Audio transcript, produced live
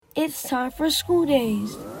It's time for School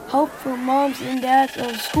Days. Hope for moms and dads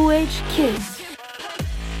of school-age kids.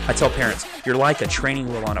 I tell parents, you're like a training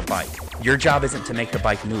wheel on a bike. Your job isn't to make the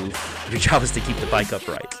bike move. Your job is to keep the bike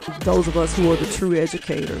upright. Those of us who are the true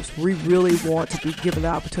educators, we really want to be given the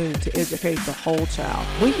opportunity to educate the whole child.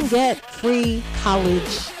 We can get free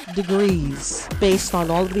college degrees based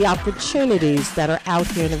on all of the opportunities that are out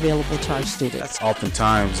here and available to our students.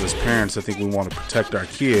 Oftentimes, as parents, I think we want to protect our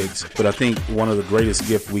kids, but I think one of the greatest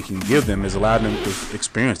gifts we can give them is allowing them to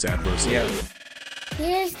experience adversity. Yeah.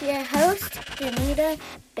 Here's your host, Danita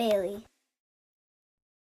Bailey.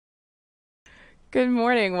 Good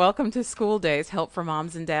morning. Welcome to School Days, Help for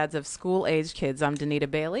Moms and Dads of School-Aged Kids. I'm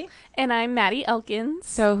Danita Bailey. And I'm Maddie Elkins.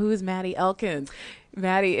 So who's Maddie Elkins?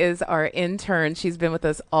 Maddie is our intern. She's been with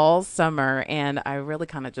us all summer, and I really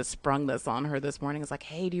kind of just sprung this on her this morning. It's like,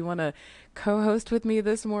 hey, do you want to co-host with me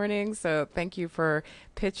this morning? So thank you for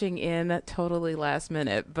pitching in totally last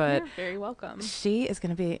minute. But you're very welcome. She is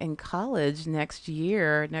going to be in college next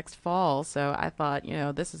year, next fall. So I thought,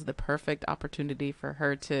 this is the perfect opportunity for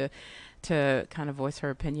her to kind of voice her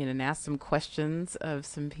opinion and ask some questions of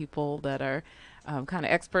some people that are kind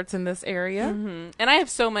of experts in this area. Mm-hmm. And I have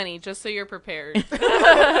so many, just so you're prepared.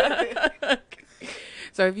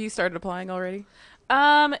 So have you started applying already?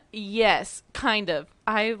 Yes, kind of.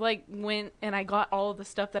 I went and I got all of the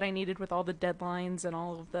stuff that I needed with all the deadlines and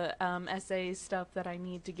all of the essay stuff that I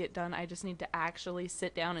need to get done. I just need to actually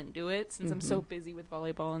sit down and do it since I'm so busy with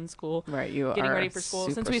volleyball and school. Right, you getting are ready for school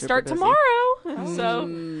super, since we super start busy. tomorrow. So,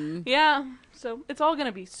 yeah. So it's all going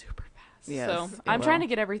to be super fast. Yes, so I'm trying to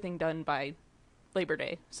get everything done by Labor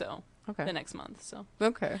Day. So the next month. So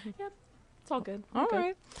okay. Yep. It's all good. All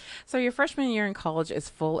right. So your freshman year in college is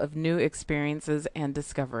full of new experiences and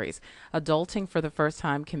discoveries. Adulting for the first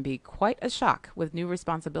time can be quite a shock with new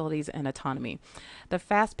responsibilities and autonomy. The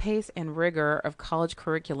fast pace and rigor of college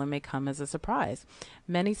curriculum may come as a surprise.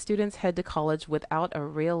 Many students head to college without a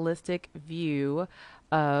realistic view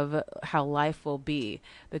of how life will be.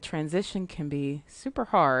 The transition can be super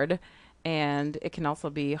hard, and it can also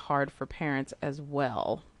be hard for parents as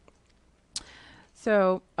well.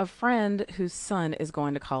 So a friend whose son is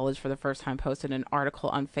going to college for the first time posted an article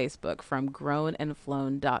on Facebook from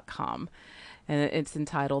grownandflown.com, and it's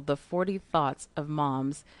entitled "The 40 Thoughts of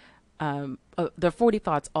Moms." The 40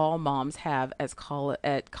 thoughts all moms have at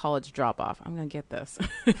college drop-off. I'm going to get this.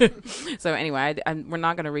 So anyway, we're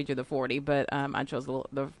not going to read you the 40, but I chose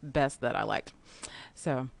the best that I liked.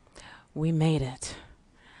 So, we made it.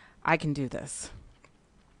 I can do this.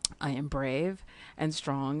 I am brave and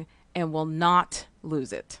strong and will not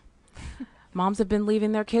lose it. Moms have been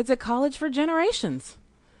leaving their kids at college for generations.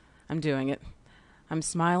 I'm doing it. I'm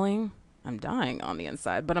smiling. I'm dying on the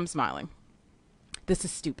inside, but I'm smiling. This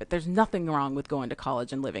is stupid. There's nothing wrong with going to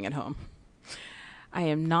college and living at home. I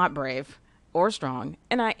am not brave or strong,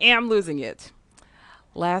 and I am losing it.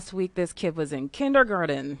 Last week, this kid was in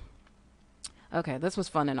kindergarten. Okay, this was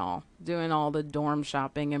fun and all, doing all the dorm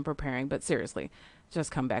shopping and preparing, but seriously, just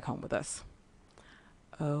come back home with us.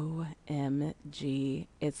 OMG,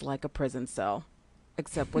 it's like a prison cell,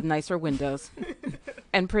 except with nicer windows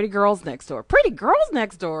and pretty girls next door. Pretty girls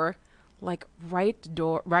next door? Like right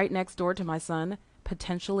next door to my son,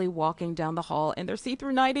 potentially walking down the hall in their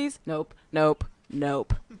see-through nighties? Nope.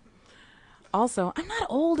 Also, I'm not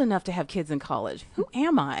old enough to have kids in college. Who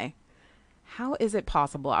am I? How is it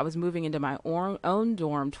possible I was moving into my own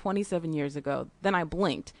dorm 27 years ago, then I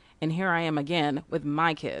blinked, and here I am again with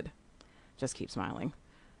my kid? Just keep smiling.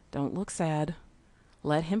 Don't look sad.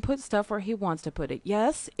 Let him put stuff where he wants to put it.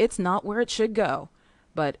 Yes, it's not where it should go,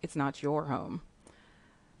 but it's not your home.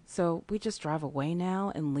 So we just drive away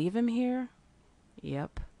now and leave him here?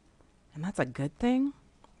 Yep. And that's a good thing?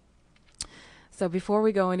 So before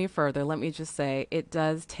we go any further, let me just say it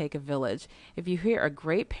does take a village. If you hear a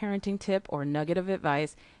great parenting tip or nugget of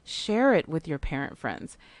advice, share it with your parent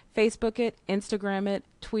friends. Facebook it, Instagram it,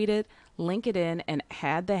 tweet it, link it in, and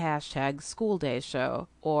add the hashtag School Days Show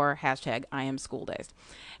or hashtag I am School Days.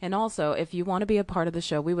 And also, if you want to be a part of the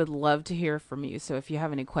show, we would love to hear from you. So if you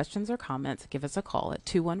have any questions or comments, give us a call at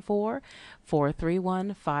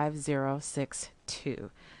 214-431-5062.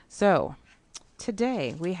 So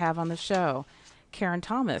today we have on the show Karen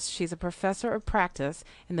Thomas. She's a professor of practice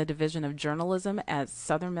in the Division of Journalism at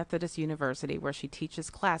Southern Methodist University, where she teaches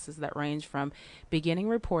classes that range from beginning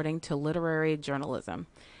reporting to literary journalism.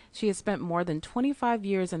 She has spent more than 25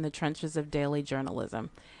 years in the trenches of daily journalism.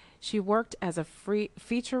 She worked as a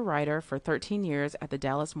feature writer for 13 years at the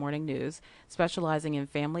Dallas Morning News, specializing in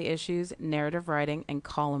family issues, narrative writing, and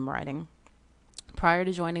column writing. Prior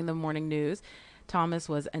to joining the Morning News, Thomas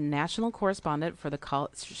was a national correspondent for the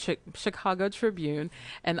Chicago Tribune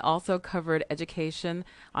and also covered education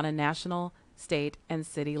on a national, state, and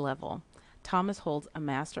city level. Thomas holds a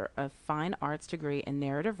Master of Fine Arts degree in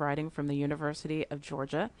narrative writing from the University of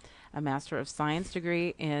Georgia, a Master of Science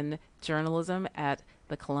degree in journalism at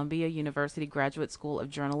the Columbia University Graduate School of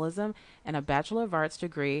Journalism, and a Bachelor of Arts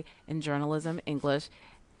degree in journalism English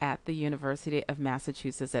at the University of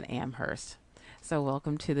Massachusetts at Amherst. So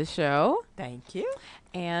welcome to the show. Thank you.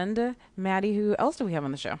 And Maddie, who else do we have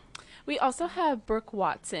on the show? We also have Brooke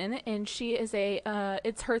Watson, and she is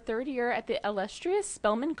it's her third year at the illustrious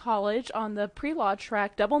Spelman College on the pre-law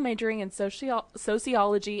track, double majoring in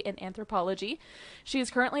sociology and anthropology. She is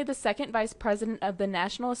currently the second vice president of the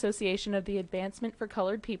National Association of the Advancement for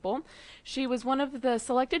Colored People. She was one of the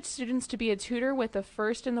selected students to be a tutor with the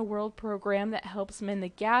First in the World program that helps mend the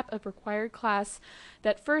gap of required class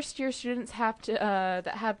that first-year students have to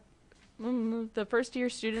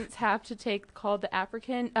take, called the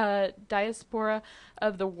African Diaspora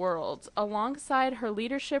of the World. Alongside her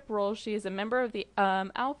leadership role, she is a member of the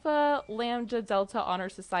Alpha Lambda Delta Honor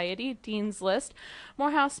Society, Dean's List,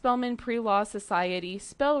 Morehouse Spelman Pre-Law Society,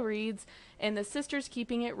 Spell Reads, and the Sisters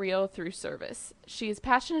Keeping It Real through service. She is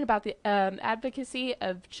passionate about the advocacy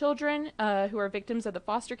of children who are victims of the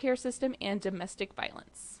foster care system and domestic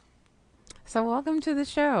violence. So welcome to the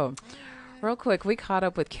show. Real quick, we caught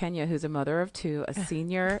up with Kenya, who's a mother of two, a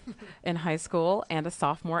senior in high school and a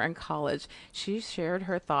sophomore in college. She shared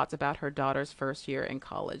her thoughts about her daughter's first year in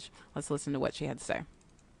college. Let's listen to what she had to say.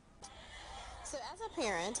 So as a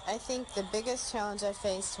parent, I think the biggest challenge I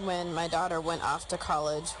faced when my daughter went off to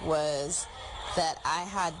college was that I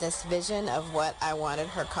had this vision of what I wanted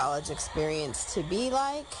her college experience to be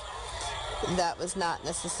like. That was not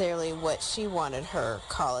necessarily what she wanted her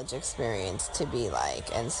college experience to be like.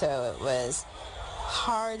 And so it was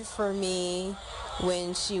hard for me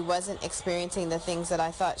when she wasn't experiencing the things that I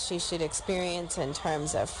thought she should experience in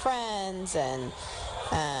terms of friends and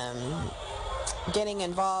getting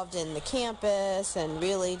involved in the campus and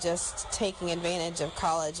really just taking advantage of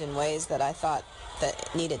college in ways that I thought that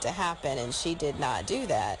needed to happen, and she did not do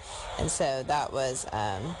that. And so that was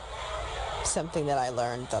something that I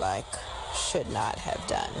learned that I should not have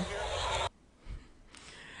done.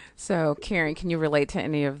 So, Karen, can you relate to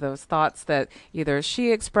any of those thoughts that either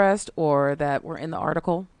she expressed or that were in the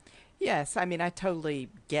article? Yes, I mean, I totally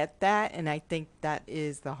get that, and I think that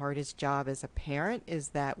is the hardest job as a parent, is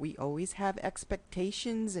that we always have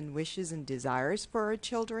expectations and wishes and desires for our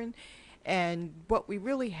children, and what we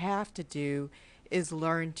really have to do is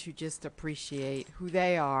learn to just appreciate who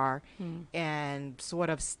they are and sort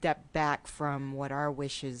of step back from what our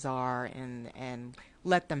wishes are and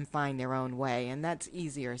let them find their own way. And that's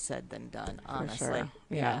easier said than done, honestly. For sure.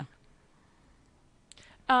 Yeah.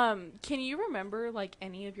 Can you remember like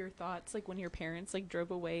any of your thoughts like when your parents like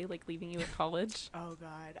drove away, like leaving you at college? Oh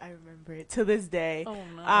God, I remember it to this day. Oh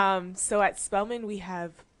no. So at Spelman we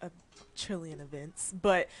have a trillion events,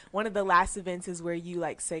 but one of the last events is where you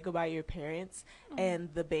like say goodbye to your parents and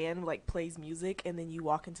the band like plays music, and then you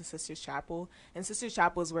walk into Sisters Chapel, and Sisters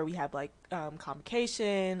Chapel is where we have like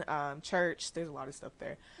convocation, church. There's a lot of stuff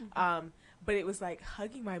there. But it was like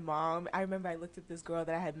hugging my mom. I remember I looked at this girl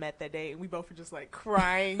that I had met that day, and we both were just like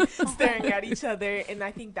crying, staring at each other. And I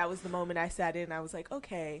think that was the moment I sat in. I was like,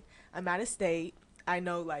 okay, I'm out of state. I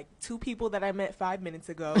know like 2 people that I met 5 minutes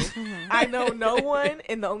ago. I know no one,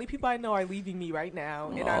 and the only people I know are leaving me right now.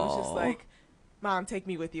 And I was just like, Mom, take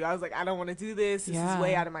me with you. I was like, I don't want to do this. This is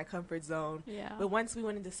way out of my comfort zone. Yeah. But once we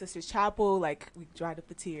went into Sisters Chapel, like we dried up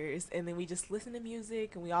the tears, and then we just listened to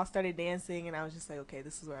music, and we all started dancing, and I was just like, okay,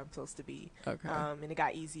 this is where I'm supposed to be. Okay. And it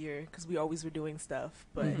got easier because we always were doing stuff,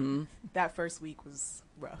 but that first week was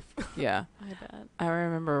rough. Yeah. I bet. I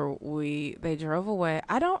remember they drove away.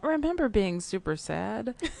 I don't remember being super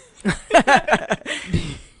sad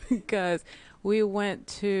because we went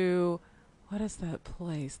to, what is that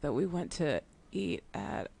place that we went to eat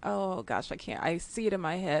at? Oh gosh, I see it in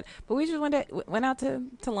my head. But we just went out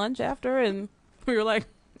to lunch after, and we were like,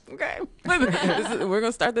 okay, we're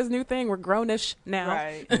gonna start this new thing. We're grownish now.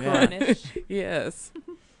 Right. Grownish. Yes.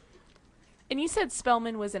 And you said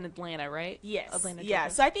Spelman was in Atlanta, right? Yes. Atlanta, yeah.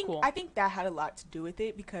 Georgia. So I think Cool. that had a lot to do with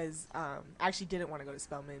it because I actually didn't want to go to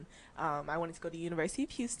Spelman. I wanted to go to University of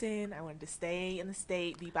Houston. I wanted to stay in the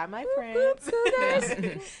state, be by my friends.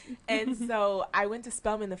 And so I went to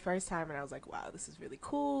Spelman the first time, and I was like, wow, this is really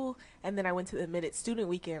cool. And then I went to the Admitted Student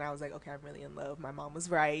Weekend, and I was like, okay, I'm really in love. My mom was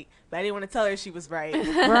right, but I didn't want to tell her she was right.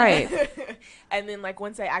 Right. And then like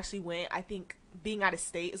once I actually went, I think being out of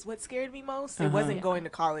state is what scared me most. It wasn't going to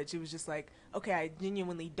college. It was just like, okay, I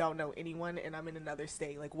genuinely don't know anyone and I'm in another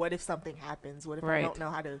state. Like, what if something happens? What if I don't know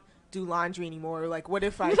how to do laundry anymore? Like, what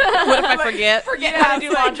if I forget how to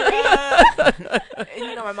do laundry? And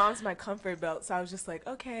you know, my mom's my comfort belt, so I was just like,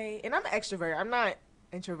 okay. And I'm an extrovert. I'm not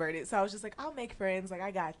introverted, so I was just like, I'll make friends. Like, I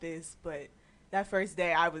got this. But that first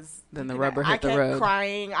day, I was then the rubber hit the road. I kept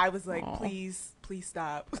crying. I was like, please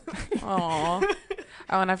stop. Aw.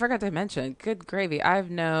 Oh, and I forgot to mention, good gravy. I've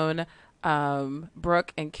known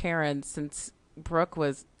Brooke and Karen since Brooke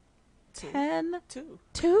was 10?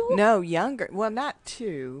 Two? No, younger. Well, not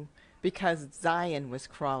 2, because Zion was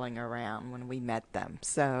crawling around when we met them.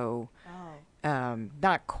 So,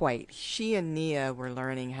 not quite. She and Nia were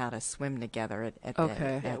learning how to swim together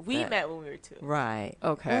we met when we were 2. Right.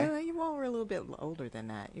 Okay. You all were a little bit older than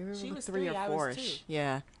that. You were She was 3 or 4-ish.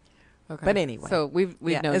 Yeah. Okay. But anyway, so we've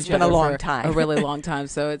known it's each been a other long for time, a really long time.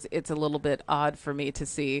 So it's a little bit odd for me to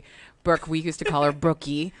see Brooke. We used to call her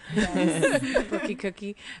Brookie, Brookie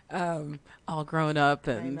Cookie, all grown up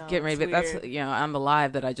and getting ready. But that's on the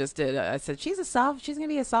live that I just did. I said she's gonna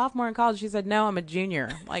be a sophomore in college. She said no, I'm a junior.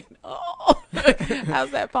 I'm like, oh,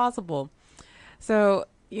 how's that possible? So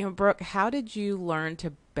Brooke, how did you learn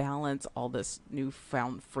to balance all this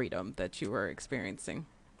newfound freedom that you were experiencing?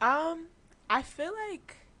 I feel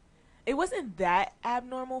like it wasn't that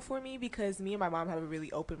abnormal for me because me and my mom have a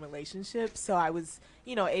really open relationship. So I was,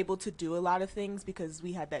 able to do a lot of things because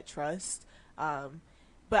we had that trust.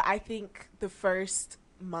 But I think the first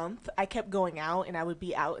month I kept going out and I would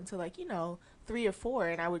be out until 3 or 4.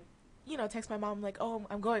 And I would, text my mom like, oh,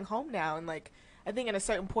 I'm going home now. And I think at a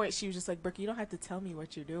certain point she was just like, Brooke, you don't have to tell me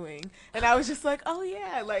what you're doing. And I was just like, oh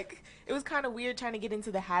yeah. It was kind of weird trying to get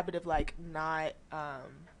into the habit of not,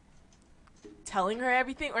 telling her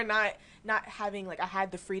everything or not having I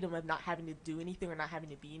had the freedom of not having to do anything or not having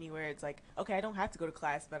to be anywhere. It's like, okay, I don't have to go to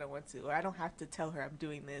class if I don't want to, or I don't have to tell her I'm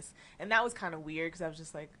doing this. And that was kind of weird because I was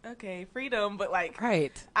just like, okay, freedom, but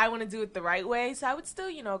right. I want to do it the right way. So I would still,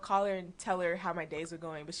 call her and tell her how my days were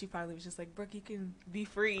going, but she finally was just like, Brooke, you can be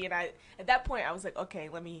free. And at that point I was like, okay,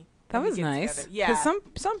 let me That was nice. Together. Yeah. Because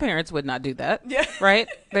some parents would not do that. Yeah. Right?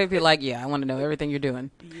 They'd be like, yeah, I want to know everything you're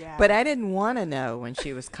doing. Yeah. But I didn't want to know when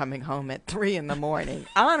she was coming home at 3 in the morning.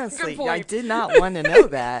 Honestly, I did not want to know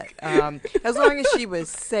that. As long as she was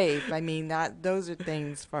safe. I mean, those are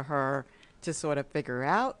things for her to sort of figure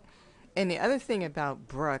out. And the other thing about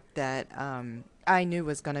Brooke that I knew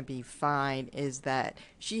was going to be fine is that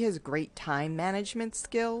she has great time management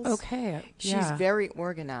skills. Okay. She's very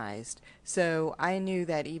organized. So I knew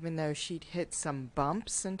that even though she'd hit some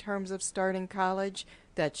bumps in terms of starting college,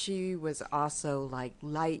 that she was also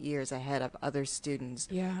light years ahead of other students.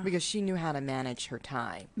 Yeah. Because she knew how to manage her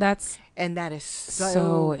time. And that is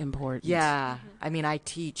so important. Yeah. I mean, I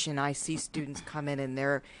teach and I see students come in and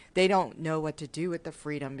they don't know what to do with the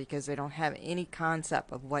freedom because they don't have any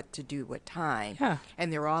concept of what to do with time. Yeah.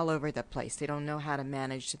 And they're all over the place. They don't know how to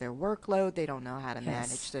manage their workload. They don't know how to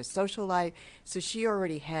manage their social life. So she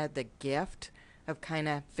already had the gift of kind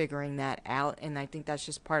of figuring that out. And I think that's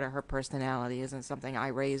just part of her personality. Isn't something I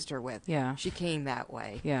raised her with. Yeah. She came that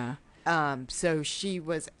way. Yeah. So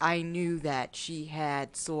I knew that she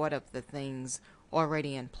had sort of the things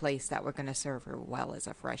already in place that were going to serve her well as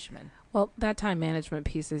a freshman. Well, that time management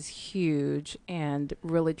piece is huge and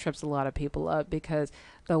really trips a lot of people up because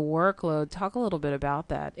the workload, talk a little bit about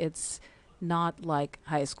that. It's not like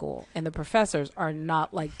high school and the professors are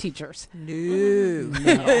not like teachers. No.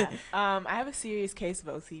 Yeah. I have a serious case of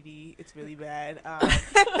OCD. It's really bad.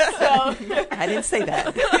 I didn't say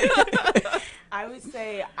that. I would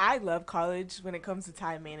say I love college when it comes to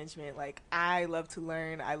time management. I love to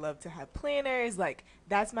learn. I love to have planners.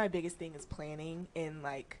 That's my biggest thing is planning in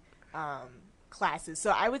classes. So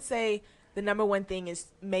I would say the number one thing is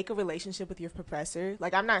make a relationship with your professor.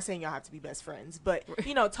 I'm not saying y'all have to be best friends, but,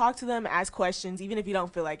 talk to them, ask questions. Even if you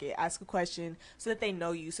don't feel like it, ask a question so that they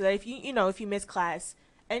know you. So that if if you miss class,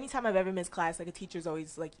 anytime I've ever missed class, a teacher's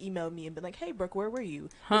always emailed me and been like, hey, Brooke, where were you?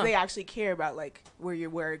 Huh. They actually care about where you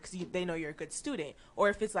were because they know you're a good student. Or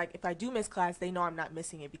if it's if I do miss class, they know I'm not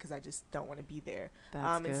missing it because I just don't want to be there.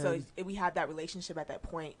 That's good. And so we have that relationship at that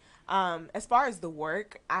point. As far as the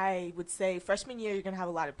work, I would say freshman year, you're going to have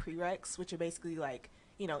a lot of prereqs, which are basically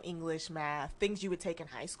English, math, things you would take in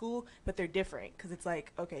high school, but they're different because it's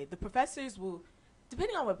okay, the professors will,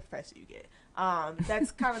 depending on what professor you get,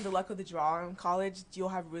 that's kind of the luck of the draw in college. You'll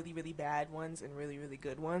have really, really bad ones and really, really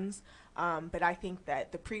good ones. But I think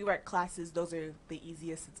that the prereq classes, those are the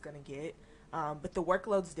easiest it's going to get. But the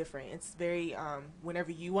workload's different. It's very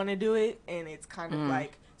whenever you want to do it, and it's kind of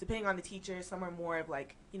depending on the teacher, some are more of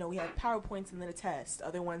like, we have PowerPoints and then a test.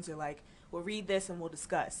 Other ones are like, we'll read this and we'll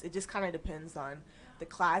discuss. It just kind of depends on the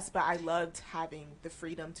class, but I loved having the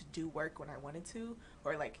freedom to do work when I wanted to,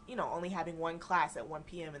 or like, only having one class at 1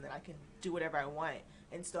 p.m. and then I can do whatever I want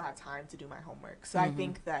and still have time to do my homework. So I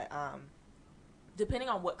think that depending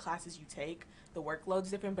on what classes you take, the workload's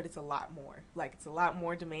different, but it's a lot more. Like, it's a lot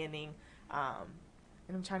more demanding.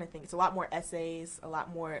 And I'm trying to think. It's a lot more essays, a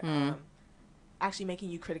lot more actually making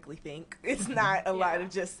you critically think. It's not a lot of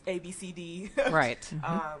just A, B, C, D. Right.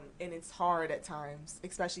 And it's hard at times,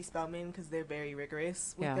 especially Spelman, because they're very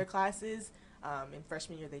rigorous with their classes. In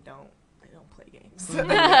freshman year, they don't play games.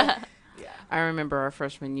 Yeah. I remember our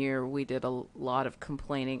freshman year, we did a lot of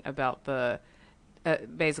complaining about the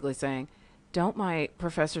basically saying, don't my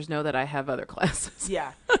professors know that I have other classes?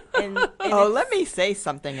 Yeah. And let me say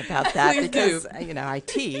something about that because, I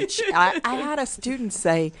teach. I had a student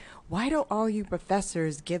say, why don't all you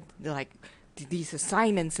professors give, like, these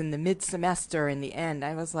assignments in the mid-semester in the end?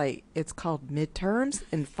 I was like, it's called midterms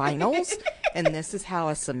and finals, and this is how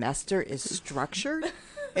a semester is structured,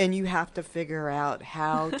 and you have to figure out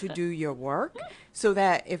how to do your work so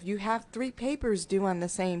that if you have 3 papers due on the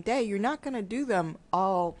same day, you're not going to do them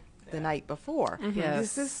all the night before.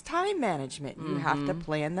 This is time management. You have to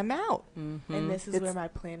plan them out. And this is where my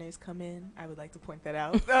planners come in. I would like to point that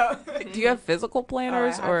out. Do you have physical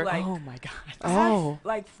planners or? Oh my God! I have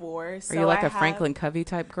like 4. So are you like a Franklin Covey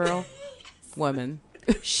type girl? Woman.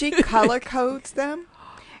 She color codes them.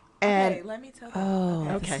 And okay, let me tell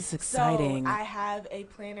you. Okay. This is exciting. So I have a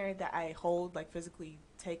planner that I hold, like physically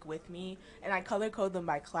take with me, and I color code them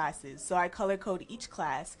by classes. So I color code each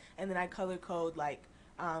class, and then I color code like.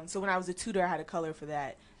 So when I was a tutor, I had a color for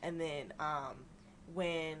that. And then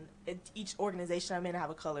each organization I'm in, I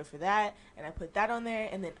have a color for that. And I put that on there.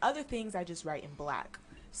 And then other things I just write in black.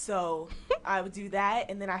 So I would do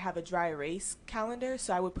that. And then I have a dry erase calendar.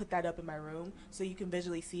 So I would put that up in my room so you can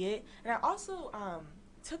visually see it. And I also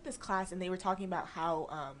took this class, and they were talking about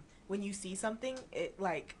how when you see something, it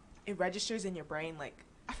registers in your brain like,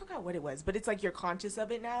 I forgot what it was, but it's like you're conscious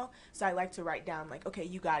of it now. So I like to write down like, okay,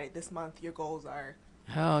 you got it. This month your goals are.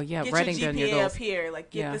 Oh, yeah, get writing your GPA down your goals. up here, like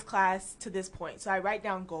get this class to this point. So I write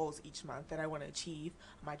down goals each month that I want to achieve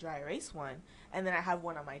on my dry erase one, and then I have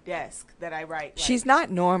one on my desk that I write. Like, she's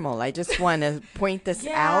not normal. I just want to point this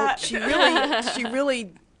out. She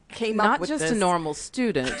really came up with this. Not just a normal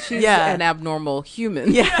student. She's an abnormal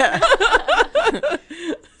human. Yeah.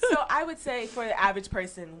 So I would say for the average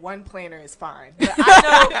person, 1 planner is fine. But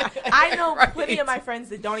I know Right. plenty of my friends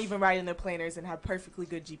that don't even write in their planners and have perfectly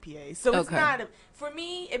good GPAs. So it's not for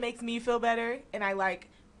me. It makes me feel better, and I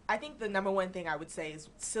think the number one thing I would say is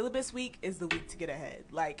syllabus week is the week to get ahead.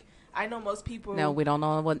 Like, I know most people. No, we don't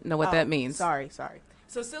know what that means. Sorry.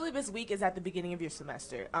 So syllabus week is at the beginning of your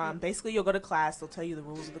semester. Basically, you'll go to class. They'll tell you the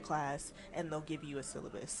rules of the class, and they'll give you a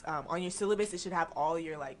syllabus. On your syllabus, it should have all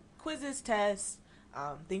your like quizzes, tests.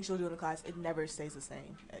 Things you'll do in the class. It never stays the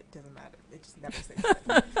same. It doesn't matter. It just never stays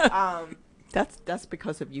the same. That's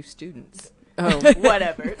because of you students. Oh,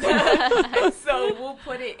 whatever. So we'll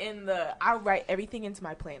put it in I'll write everything into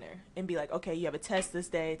my planner and be like, okay, you have a test this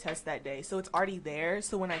day, test that day. So it's already there.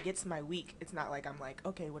 So when I get to my week, it's not like I'm like,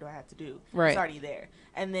 okay, what do I have to do? Right. It's already there.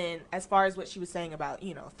 And then as far as what she was saying about,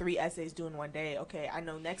 3 essays due in one day, okay, I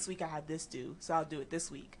know next week I have this due, so I'll do it this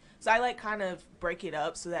week. So I like kind of break it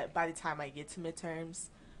up so that by the time I get to midterms,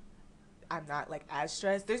 I'm not like as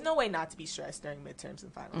stressed. There's no way not to be stressed during midterms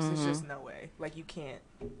and finals. There's just no way. Like you can't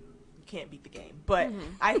beat the game. But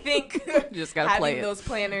I think you just gotta play having it. those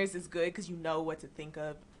planners is good because you know what to think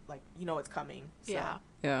of. Like you know what's coming. So,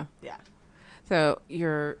 Yeah. Yeah. So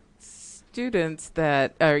your classmates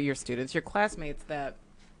that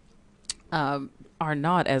are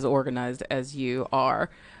not as organized as you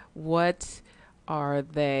are, what are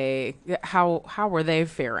they? How are they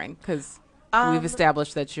faring? Because we've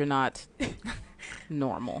established that you're not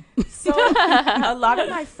normal. So a lot of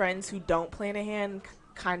my friends who don't plan ahead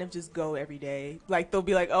kind of just go every day. Like they'll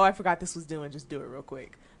be like, oh, I forgot this was due, and just do it real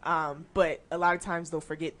quick. But a lot of times they'll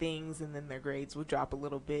forget things, and then their grades will drop a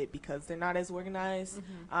little bit because they're not as organized.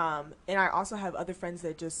 And I also have other friends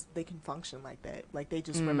that they can function like that. Like they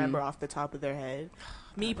just remember off the top of their head.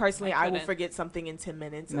 Me personally, I will forget something in 10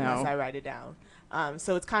 minutes unless I write it down.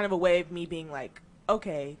 So it's kind of a way of me being like,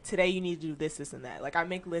 okay, today you need to do this, this, and that. Like I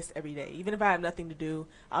make lists every day. Even if I have nothing to do,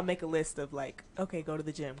 I'll make a list of like, okay, go to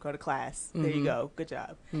the gym, go to class. There you go. Good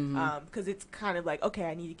job. Because it's kind of like, okay,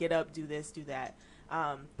 I need to get up, do this, do that.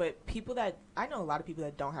 But I know a lot of people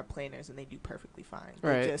that don't have planners and they do perfectly fine.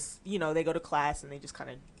 Right. They just, they go to class and they just kind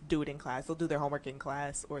of do it in class. They'll do their homework in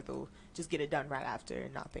class, or they'll just get it done right after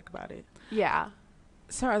and not think about it. Yeah.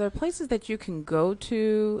 So are there places that you can go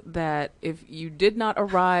to that if you did not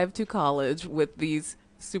arrive to college with these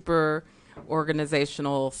super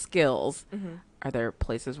organizational skills, are there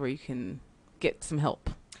places where you can get some help?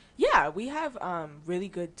 Yeah, we have really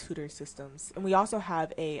good tutor systems, and we also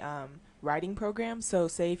have a writing program. So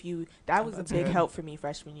say if you, that was a big help for me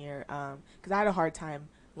freshman year, because I had a hard time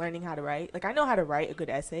learning how to write. Like, I know how to write a good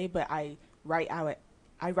essay, but I write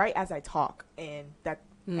as I talk, and that,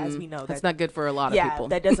 as we know, that's not good for a lot of people. Yeah,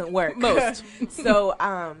 that doesn't work. Most. So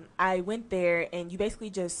I went there, and you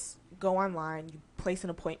basically just go online, you place an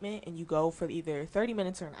appointment, and you go for either 30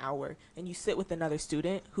 minutes or an hour, and you sit with another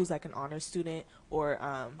student who's like an honors student or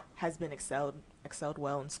has been excelled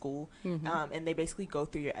well in school, and they basically go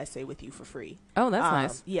through your essay with you for free. Oh, that's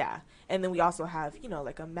nice. Yeah, and then we also have, you know,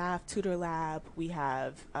 like a math tutor lab. We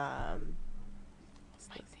have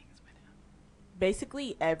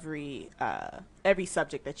basically every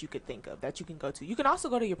subject that you could think of that you can go to. You can also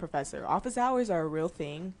go to your professor. Office hours are a real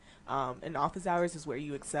thing, and office hours is where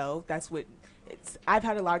you excel. That's what it's. I've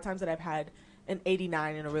had a lot of times that I've had an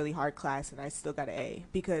 89 in a really hard class, and I still got an A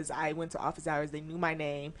because I went to office hours. They knew my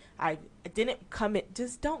name. I didn't come in.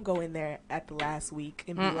 Just don't go in there at the last week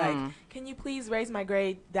and be like, "Can you please raise my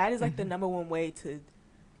grade?" That is like the number one way to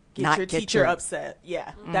get your teacher upset.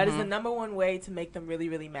 Yeah, that is the number one way to make them really,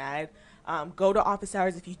 really mad. Go to office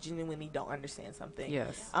hours if you genuinely don't understand something.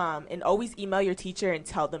 Yes. And always email your teacher and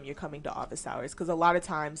tell them you're coming to office hours, because a lot of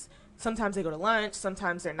times, sometimes they go to lunch,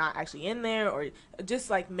 sometimes they're not actually in there, or just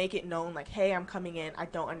like make it known like, hey, I'm coming in, I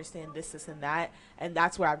don't understand this and that. And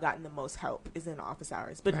that's where I've gotten the most help, is in office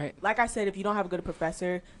hours. But like I said, if you don't have a good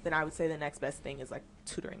professor, then I would say the next best thing is like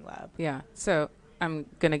tutoring lab. Yeah. So I'm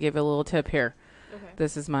going to give you a little tip here. Okay.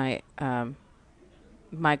 This is my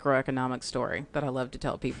microeconomic story that I love to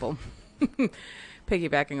tell people.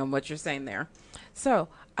 Piggybacking on what you're saying there. So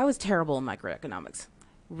I was terrible in microeconomics,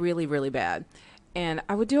 really, really bad. And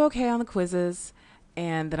I would do okay on the quizzes,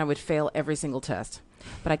 and then I would fail every single test.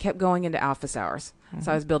 But I kept going into office hours.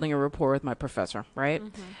 So I was building a rapport with my professor, right?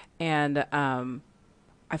 And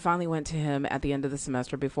I finally went to him at the end of the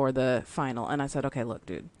semester before the final, and I said, okay, look,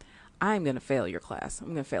 dude, I'm going to fail your class.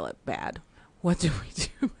 I'm going to fail it bad. What do we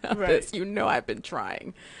do about this? You know I've been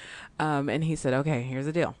trying. And he said, okay, here's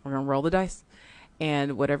the deal. We're going to roll the dice.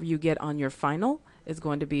 And whatever you get on your final is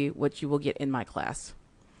going to be what you will get in my class.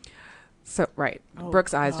 So,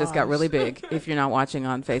 Brooke's eyes just got really big if you're not watching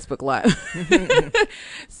on Facebook Live.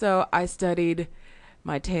 So I studied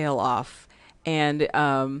my tail off and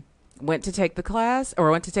went to take the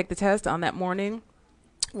test on that morning.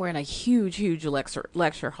 We're in a huge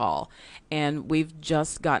lecture hall, and we've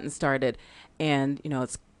just gotten started. And, you know,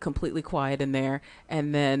 it's completely quiet in there.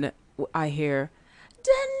 And then I hear,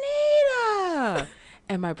 Danita!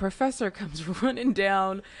 And my professor comes running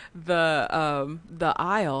down the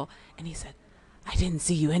aisle, and he said, I didn't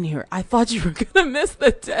see you in here. I thought you were going to miss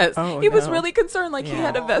the test. He was really concerned, like he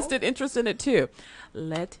had a vested interest in it too.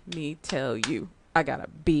 Let me tell you, I got a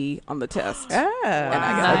B on the test. And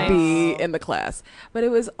I got a B in the class. But it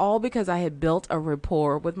was all because I had built a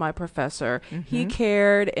rapport with my professor. He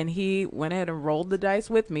cared, and he went ahead and rolled the dice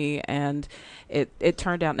with me, and it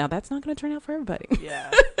turned out. Now, that's not going to turn out for everybody.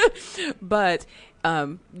 Yeah. But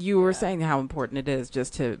you were saying how important it is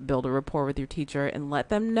just to build a rapport with your teacher and let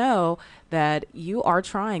them know that you are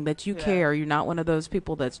trying, that you care. You're not one of those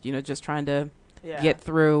people that's, you know, just trying to get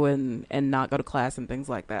through and not go to class and things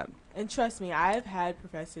like that. And trust me, I've had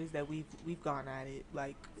professors that we've gone at it,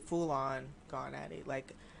 like full on gone at it.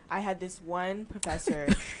 Like, I had this one professor.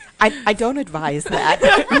 I don't advise that.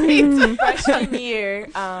 Freshman year,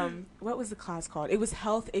 what was the class called? It was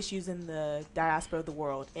health issues in the diaspora of the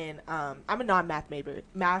world. And I'm a non-math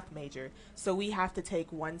major, so we have to take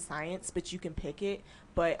one science, but you can pick it.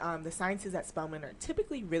 But the sciences at Spelman are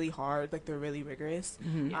typically really hard, like they're really rigorous.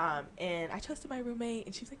 And I trusted my roommate,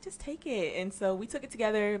 and she was like, just take it. And so we took it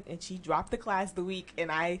together, and she dropped the class the week,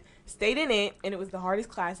 and I stayed in it, and it was the hardest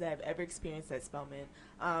class that I've ever experienced at Spelman.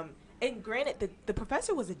 And granted, the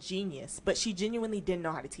professor was a genius, but she genuinely didn't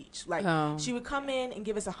know how to teach. Like, she would come in and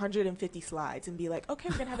give us 150 slides and be like, okay,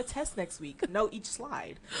 we're going to have a test next week. Know each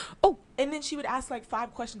slide. And then she would ask like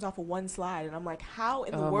 5 questions off of one slide. And I'm like, how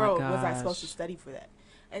in the world was I supposed to study for that?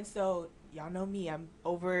 And so, y'all know me, I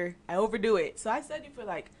overdo it. So I studied for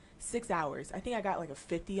like 6 hours. I think I got like a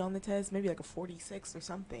 50 on the test, maybe like a 46 or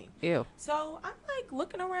something. Ew. So I'm like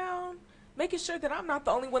looking around, making sure that I'm not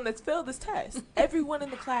the only one that's failed this test. Everyone in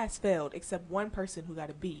the class failed except one person who got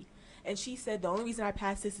a B. And she said the only reason I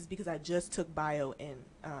passed this is because I just took bio in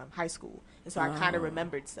high school. And so I kind of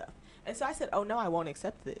remembered stuff. And so I said, oh, no, I won't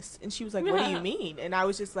accept this. And she was like, what do you mean? And I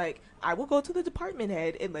was just like, I will go to the department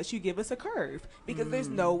head unless you give us a curve. Because there's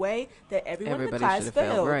no way that everyone in the class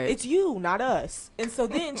failed. Right. It's you, not us. And so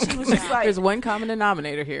then she was just like. There's one common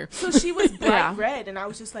denominator here. So she was bright red. And I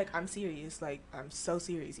was just like, I'm serious. Like, I'm so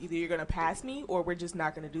serious. Either you're going to pass me or we're just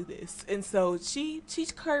not going to do this. And so she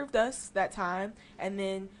curved us that time. And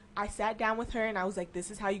then I sat down with her and I was like, this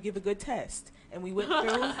is how you give a good test. And we went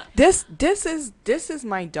through. This is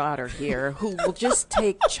my daughter here who will just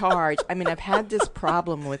take charge. I mean, I've had this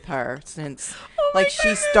problem with her since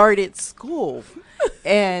she started school.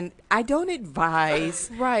 And I don't advise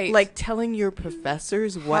like telling your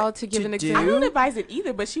professors what to give an example. I don't advise it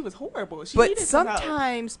either, but she was horrible. But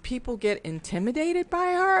sometimes people get intimidated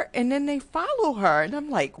by her and then they follow her and I'm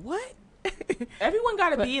like, what? Everyone got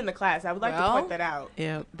to be in the class. I would like to point that out.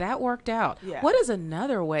 Yeah, that worked out. Yeah. What is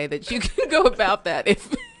another way that you can go about that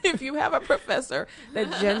if you have a professor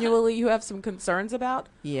that genuinely you have some concerns about?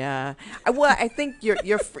 Yeah. Well, I think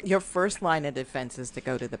your first line of defense is to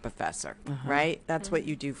go to the professor, right? That's what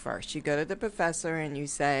you do first. You go to the professor and you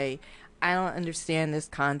say, I don't understand this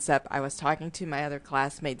concept. I was talking to my other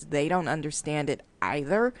classmates. They don't understand it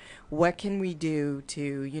either. What can we do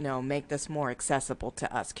to, make this more accessible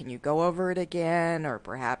to us? Can you go over it again? Or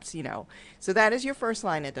perhaps, so that is your first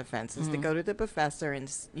line of defense is to go to the professor and,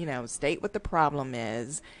 state what the problem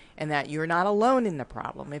is and that you're not alone in the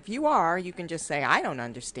problem. If you are, you can just say, I don't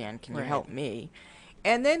understand. Can you help me?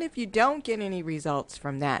 And then if you don't get any results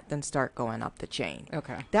from that, then start going up the chain.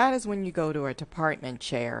 Okay. That is when you go to a department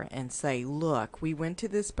chair and say, look, we went to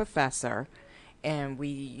this professor and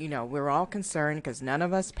we're all concerned because none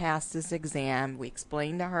of us passed this exam. We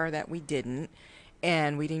explained to her that we didn't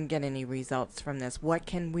and we didn't get any results from this. What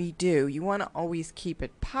can we do? You want to always keep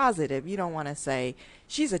it positive. You don't want to say,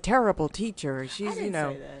 she's a terrible teacher. She's, I didn't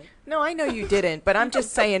say that. No, I know you didn't, but I'm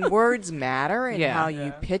just saying words matter and how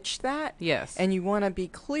you pitch that. Yes. And you want to be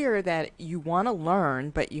clear that you want to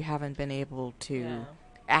learn, but you haven't been able to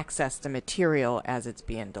access the material as it's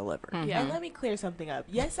being delivered. Yeah, and let me clear something up.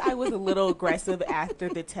 Yes, I was a little aggressive after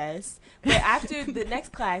the test, but after the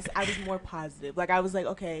next class, I was more positive. Like, I was like,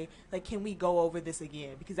 okay, like, can we go over this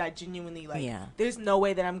again? Because I genuinely, there's no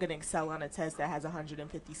way that I'm going to excel on a test that has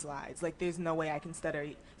 150 slides. Like, there's no way I can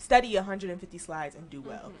study 150 slides and do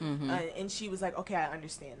well. And she was like, okay, I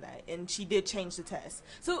understand that. And she did change the test.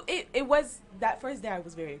 So it was, that first day I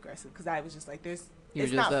was very aggressive because I was just like,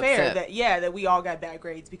 it's not fair that we all got bad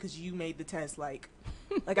grades because you made the test like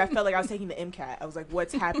I felt like I was taking the MCAT. I was like,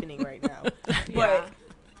 what's happening right now? But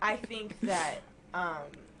I think that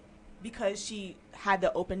because she had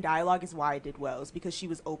the open dialogue is why I did well. Is because she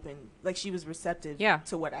was open, like she was receptive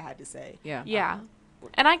to what I had to say. Yeah.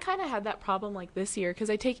 And I kind of had that problem like this year because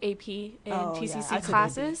I take AP and TCC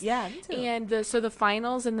classes. Yeah, me too. And so the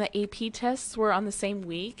finals and the AP tests were on the same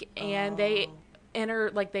week, and they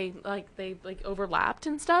overlapped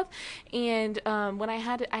and stuff. And when I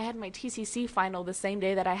had my TCC final the same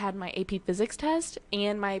day that I had my AP physics test,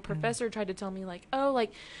 and my professor tried to tell me like, oh,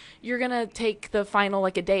 like you're gonna take the final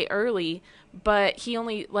like a day early, but he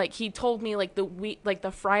only he told me like the week, like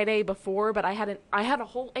the Friday before, but I had a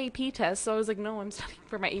whole AP test, so I was like, no, I'm studying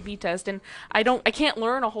for my AP test, and I can't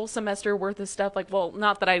learn a whole semester worth of stuff. Like, well,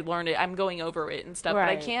 not that I learned it, I'm going over it and stuff, but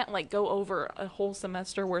I can't like go over a whole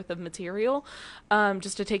semester worth of material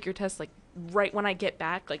just to take your test like right when I get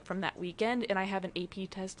back like from that weekend, and I have an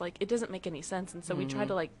AP test. Like, it doesn't make any sense. And so we tried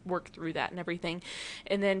to like work through that and everything,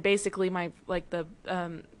 and then basically my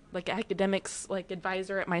academics like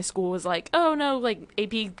advisor at my school was like, oh no, like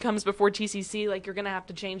AP comes before TCC, like you're gonna have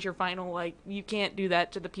to change your final, like you can't do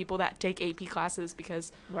that to the people that take AP classes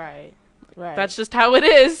because that's just how it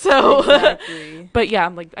is. So exactly. But yeah,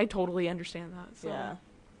 I'm like, I totally understand that. So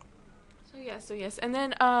So yes, and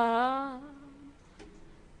then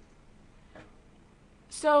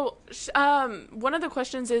one of the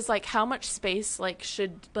questions is like, how much space like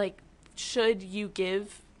should you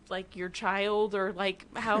give like your child, or like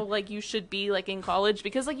how like you should be like in college,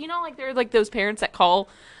 because like like there are like those parents that call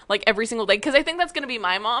like every single day, because I think that's gonna be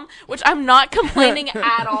my mom, which I'm not complaining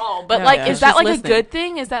at all, but is that like a good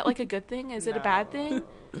thing? Is that like a good thing? Is it a bad thing?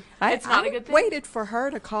 It's not a good thing. I waited for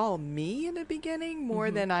her to call me in the beginning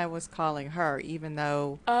more than I was calling her, even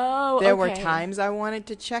though there were times I wanted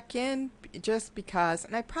to check in just because,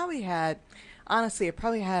 and I probably had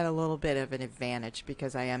a little bit of an advantage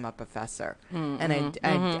because I am a professor, and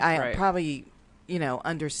I probably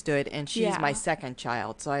understood, and she's my second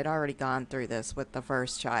child, so I'd already gone through this with the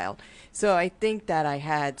first child. So I think that I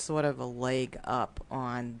had sort of a leg up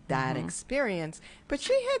on that experience, but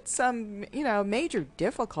she had some, major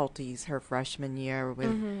difficulties her freshman year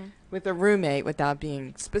with a roommate, without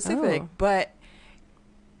being specific, but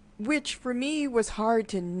which for me was hard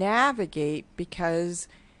to navigate because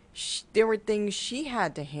there were things she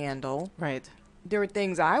had to handle. Right. There were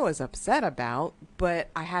things I was upset about, but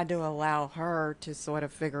I had to allow her to sort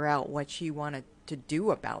of figure out what she wanted to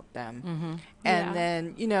do about them. And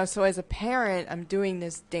then, so as a parent, I'm doing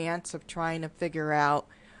this dance of trying to figure out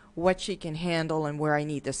what she can handle and where I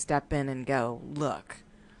need to step in and go, look,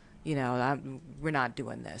 we're not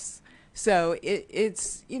doing this. So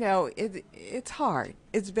it's hard.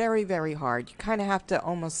 It's very, very hard. You kind of have to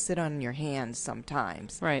almost sit on your hands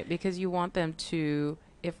sometimes. Right, because you want them to,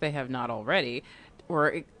 if they have not already,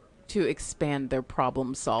 or to expand their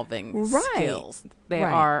problem-solving skills. They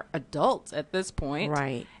are adults at this point.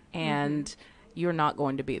 Right. And you're not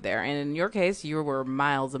going to be there. And in your case, you were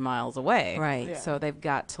miles and miles away. Right. Yeah. So they've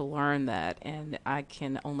got to learn that. And I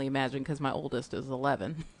can only imagine, because my oldest is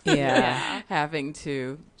 11. Yeah. Having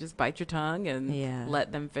to just bite your tongue and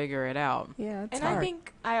let them figure it out. Yeah, it's And hard.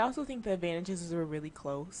 I also think the advantages is we're really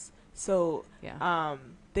close. So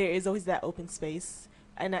there is always that open space.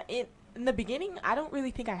 And in the beginning, I don't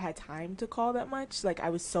really think I had time to call that much. Like, I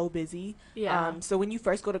was so busy. Yeah. So when you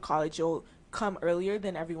first go to college, you'll come earlier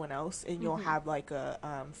than everyone else, and you'll have like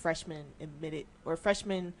a freshman admitted or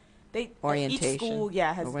freshman. Orientation. Each school,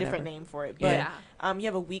 has a different name for it. But you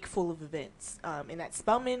have a week full of events. And at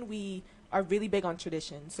Spelman, we are really big on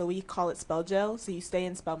tradition. So we call it Spell Gel. So you stay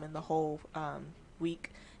in Spelman the whole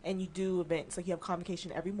week, and you do events. Like, you have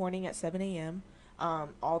convocation every morning at 7 a.m.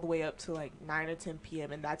 All the way up to like 9 or 10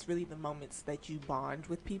 p.m. And that's really the moments that you bond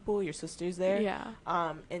with people, your sisters there. Yeah.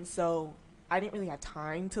 And so I didn't really have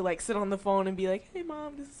time to like sit on the phone and be like, hey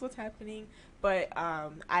mom, this is what's happening. But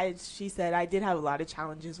she said I did have a lot of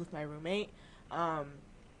challenges with my roommate.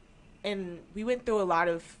 And we went through a lot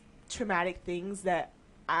of traumatic things that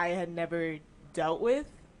I had never dealt with,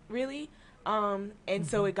 really. And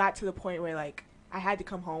so it got to the point where like I had to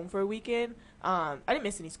come home for a weekend. I didn't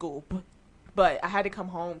miss any school, but I had to come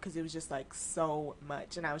home because it was just like so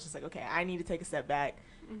much. And I was just like, okay, I need to take a step back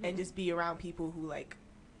and just be around people who like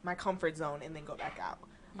my comfort zone and then go back out.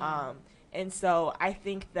 And so I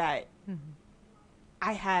think that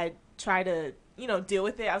I had tried to, deal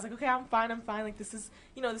with it. I was like, okay, I'm fine. Like, this is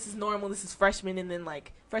normal. This is freshman and then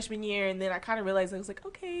like freshman year. And then I kind of realized I was like,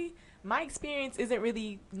 okay, my experience isn't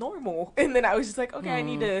really normal. And then I was just like, okay, I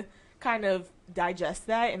need to kind of digest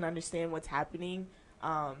that and understand what's happening.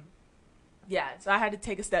 So I had to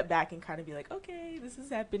take a step back and kind of be like, okay, this is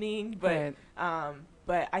happening. But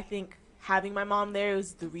I think having my mom there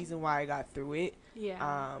was the reason why I got through it.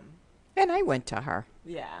 Yeah. And I went to her.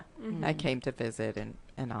 Yeah. I came to visit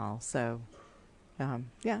and all. So, we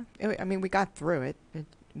got through it. It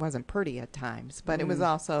wasn't pretty at times, but it was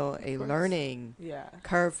also a learning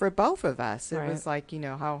curve for both of us. It was like,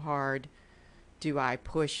 how hard do I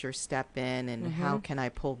push or step in, and how can I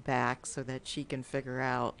pull back so that she can figure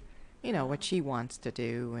out, what she wants to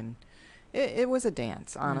do. And it was a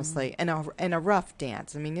dance, honestly, and a rough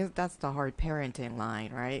dance. I mean, that's the hard parenting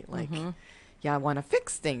line, right? Like, I want to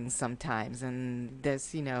fix things sometimes, and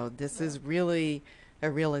this is really a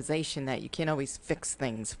realization that you can't always fix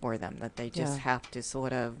things for them, that they just have to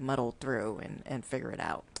sort of muddle through and figure it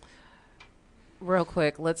out. Real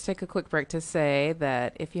quick, let's take a quick break to say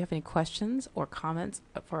that if you have any questions or comments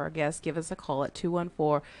for our guests, give us a call at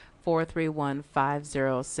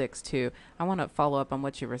 214-431-5062. I want to follow up on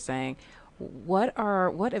what you were saying. What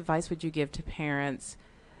advice would you give to parents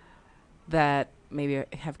that maybe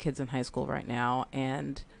have kids in high school right now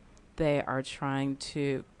and they are trying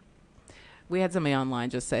to... We had somebody online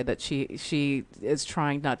just say that she is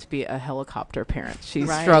trying not to be a helicopter parent. She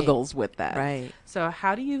struggles with that. Right. So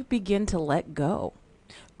how do you begin to let go?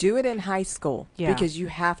 Do it in high school because you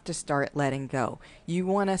have to start letting go. You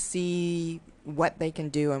want to see what they can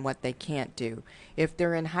do and what they can't do. If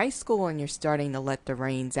they're in high school and you're starting to let the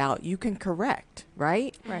reins out, you can correct,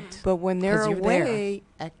 right? Right. But when they're away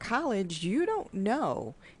at college, you don't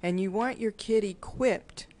know. And you want your kid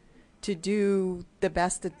equipped to do the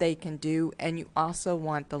best that they can do, and you also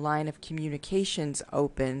want the line of communications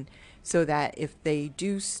open so that if they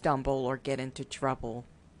do stumble or get into trouble,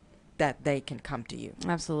 that they can come to you.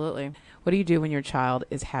 Absolutely. What do you do when your child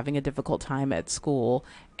is having a difficult time at school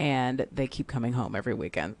and they keep coming home every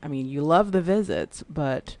weekend? I mean, you love the visits,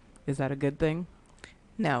 but is that a good thing?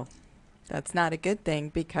 No. That's not a good thing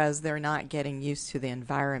because they're not getting used to the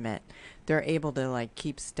environment. They're able to like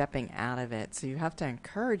keep stepping out of it. So you have to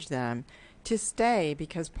encourage them to stay,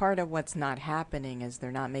 because part of what's not happening is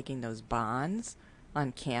they're not making those bonds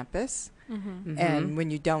on campus. And when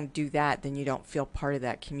you don't do that, then you don't feel part of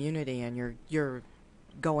that community, and you're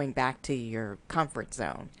going back to your comfort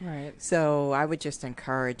zone. Right. So I would just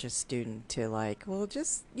encourage a student to like, well,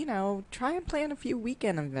 just, try and plan a few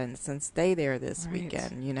weekend events and stay there this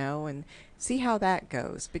weekend, and see how that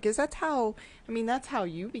goes. Because that's how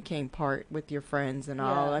you became part with your friends and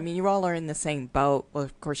all. Yeah. I mean, you all are in the same boat. Well,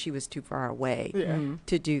 of course, she was too far away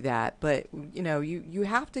to do that. But, you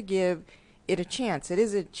have to give it a chance. It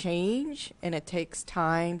is a change, and it takes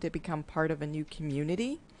time to become part of a new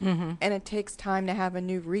community. And it takes time to have a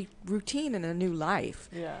new routine and a new life.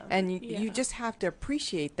 And you just have to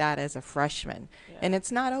appreciate that as a freshman. And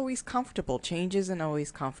it's not always comfortable. Change isn't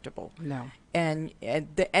always comfortable. No. And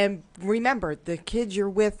remember, the kids you're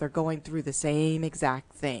with are going through the same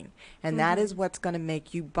exact thing. And that is what's going to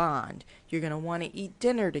make you bond. You're going to want to eat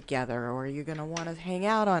dinner together, or you're going to want to hang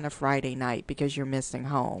out on a Friday night because you're missing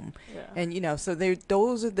home. And, so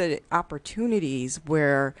those are the opportunities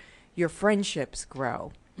where your friendships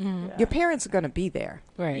grow. Your parents are going to be there.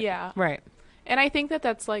 Right. Yeah. Right. And I think that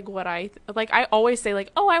that's like what I always say,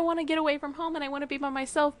 like, oh, I want to get away from home and I want to be by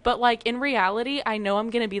myself. But like in reality, I know I'm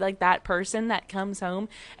going to be like that person that comes home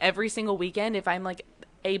every single weekend if I'm like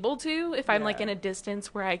able to, if I'm like in a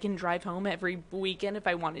distance where I can drive home every weekend if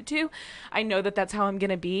I wanted to. I know that that's how I'm going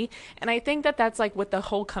to be. And I think that that's like with the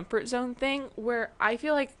whole comfort zone thing, where I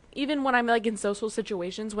feel like even when I'm like in social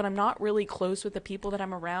situations, when I'm not really close with the people that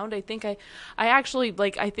I'm around, I think I actually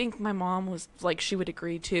like, I think my mom was like, she would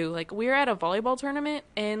agree too. Like we were at a volleyball tournament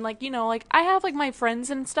and like, like I have like my friends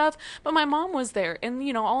and stuff, but my mom was there and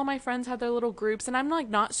all of my friends had their little groups, and I'm like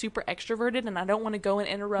not super extroverted and I don't want to go and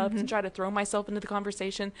interrupt and try to throw myself into the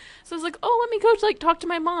conversation. So I was like, oh, let me go like talk to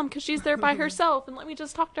my mom because she's there by herself, and let me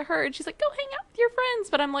just talk to her. And she's like, go hang out with your friends.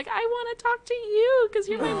 But I'm like, I want to talk to you because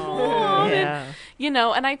you're my mom. And,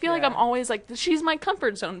 and I feel like I'm always like, she's my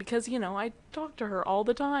comfort zone because, I talk to her all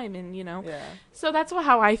the time and, so that's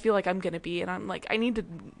how I feel like I'm going to be. And I'm like, I need to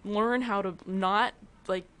learn how to not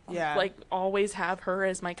like always have her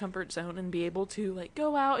as my comfort zone and be able to like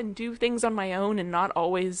go out and do things on my own and not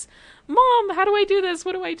always, Mom, how do I do this?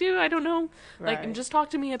 What do I do? I don't know. Like, and just talk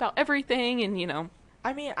to me about everything. And,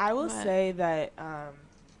 I mean, I will say that,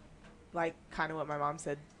 like kind of what my mom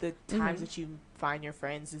said, the times that you find your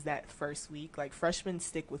friends is that first week. Like freshmen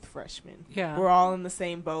stick with freshmen. Yeah, we're all in the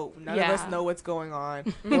same boat. None of us know what's going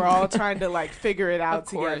on. We're all trying to like figure it out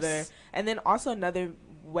together. And then also another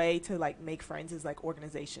way to like make friends is like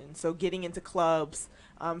organization. So getting into clubs,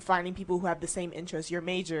 finding people who have the same interests. Your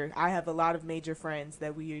major, I have a lot of major friends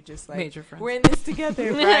that we are just like, major friends. We're in this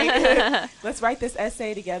together, right? Let's write this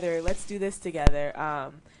essay together. Let's do this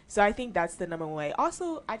together. So I think that's the number one way.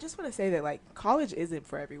 Also, I just want to say that, like, college isn't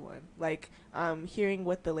for everyone. Like, hearing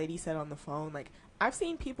what the lady said on the phone, like, I've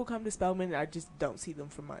seen people come to Spelman and I just don't see them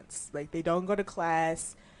for months. Like, they don't go to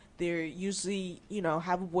class. They're usually,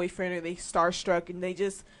 have a boyfriend, or they starstruck, and they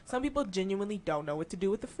just, some people genuinely don't know what to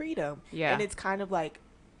do with the freedom. Yeah. And it's kind of like,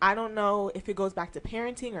 I don't know if it goes back to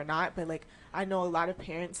parenting or not, but, like, I know a lot of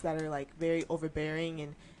parents that are, like, very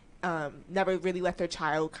overbearing and never really let their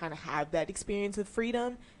child kind of have that experience of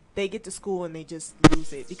freedom. They get to school and they just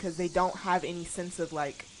lose it because they don't have any sense of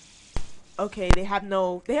like, okay, they have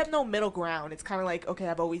no middle ground. It's kind of like, okay,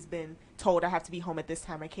 I've always been told I have to be home at this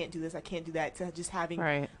time. I can't do this. I can't do that. To just having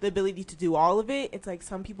the ability to do all of it. It's like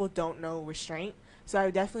some people don't know restraint. So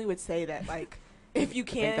I definitely would say that, like, if you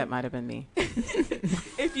can, I think that might have been me.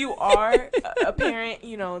 If you are a parent,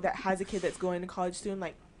 that has a kid that's going to college soon,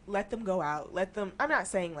 like, let them go out. Let them, I'm not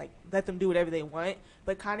saying like let them do whatever they want,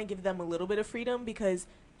 but kind of give them a little bit of freedom, because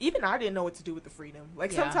even I didn't know what to do with the freedom.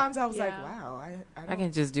 Like, sometimes I was like, wow, I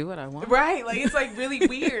can just do what I want. Right. Like, it's, like, really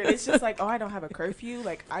weird. It's just like, oh, I don't have a curfew.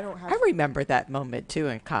 Like, I don't have... I remember that moment, too,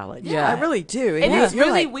 in college. Yeah. I really do. And it's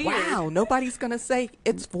really like, weird. Wow, nobody's going to say,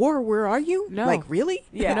 it's 4, where are you? No. Like, really?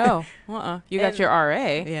 Yeah. No. You got your RA.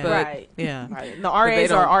 Yeah. But, right. Yeah. Right. And the RAs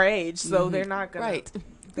are our age, so they're not going to... Right.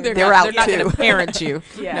 They're out, they're not going to parent you.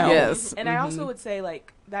 Yeah. No. Yes. And I also would say,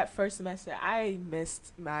 like, that first semester, I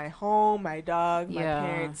missed my home, my dog, my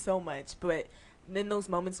parents so much. But then those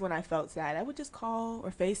moments when I felt sad, I would just call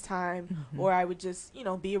or FaceTime, or I would just,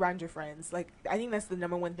 be around your friends. Like, I think that's the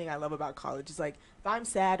number one thing I love about college. Is like, if I'm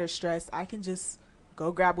sad or stressed, I can just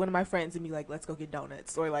go grab one of my friends and be like, let's go get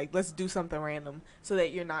donuts, or like, let's do something random, so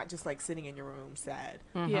that you're not just like sitting in your room sad.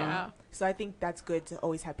 Yeah. So I think that's good to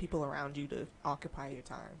always have people around you to occupy your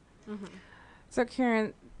time. So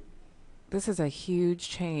Karen, this is a huge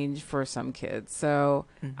change for some kids. So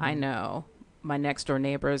I know my next door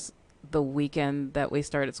neighbors, the weekend that we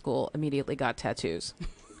started school, immediately got tattoos.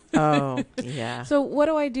 Oh, yeah. So what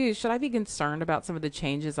do I do? Should I be concerned about some of the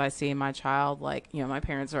changes I see in my child? Like, my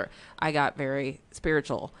parents I got very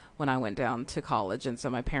spiritual when I went down to college. And so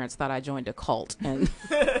my parents thought I joined a cult. And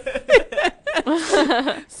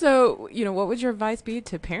so, what would your advice be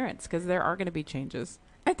to parents? Because there are going to be changes.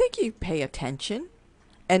 I think you pay attention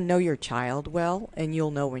and know your child well, and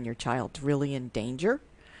you'll know when your child's really in danger.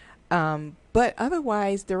 But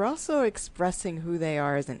otherwise, they're also expressing who they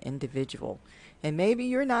are as an individual. And maybe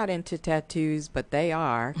you're not into tattoos, but they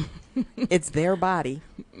are. It's their body,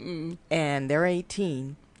 and they're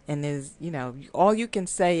 18. And all you can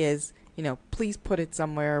say is, please put it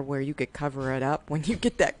somewhere where you could cover it up when you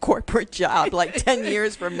get that corporate job, like 10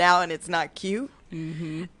 years from now, and it's not cute.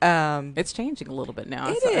 It's changing a little bit now.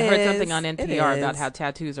 I heard something on NPR about how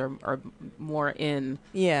tattoos are more in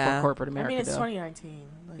for corporate America. I mean, it's 2019.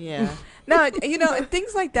 Yeah. No, and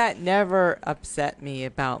things like that never upset me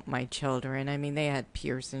about my children. I mean, they had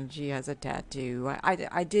piercings. She has a tattoo.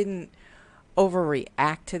 I didn't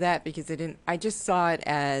overreact to that because I just saw it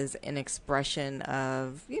as an expression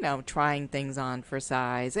of, trying things on for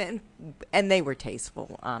size, and they were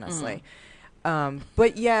tasteful, honestly.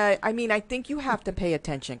 But yeah, I mean, I think you have to pay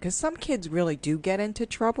attention because some kids really do get into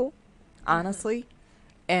trouble, honestly.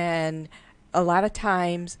 And a lot of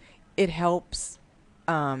times it helps.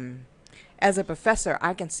 As a professor,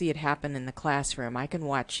 I can see it happen in the classroom. I can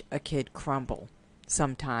watch a kid crumble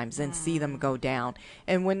sometimes and see them go down.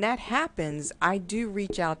 And when that happens, I do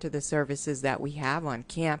reach out to the services that we have on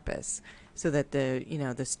campus so that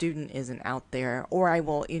the student isn't out there. Or I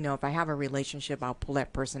will, if I have a relationship, I'll pull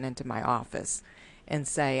that person into my office and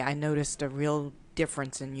say, I noticed a real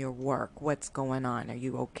difference in your work. What's going on? Are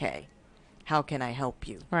you okay? How can I help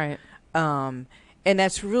you? Right. And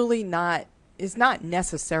that's really it's not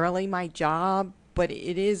necessarily my job, but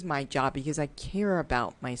it is my job because I care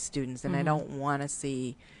about my students and I don't want to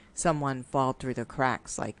see someone fall through the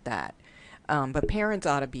cracks like that. But parents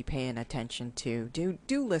ought to be paying attention too.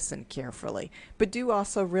 Do listen carefully, but do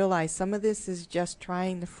also realize some of this is just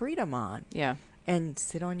trying the freedom on. Yeah. And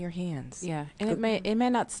sit on your hands. Yeah, and it may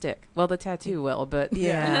not stick. Well, the tattoo will, but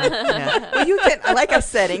yeah. Well, you can, like I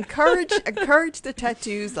said, encourage the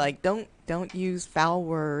tattoos. Like don't use foul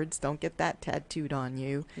words. Don't get that tattooed on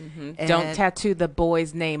you. Don't tattoo the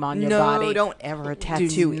boy's name on your body. No, don't ever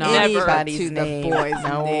tattoo anybody's name. The boy's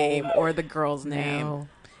name or the girl's name.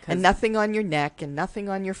 And nothing on your neck and nothing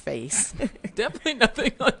on your face. Definitely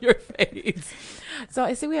nothing on your face. So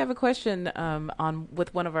I see we have a question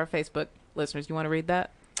with one of our Facebook listeners. You want to read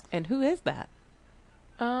that? And who is that?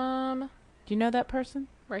 Do you know that person?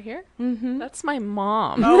 Right here? Mm-hmm. That's my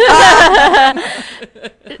mom.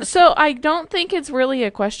 So I don't think it's really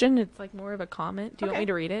a question. It's like more of a comment. Do you want me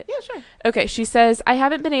to read it? Yeah, sure. Okay, she says, I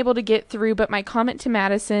haven't been able to get through, but my comment to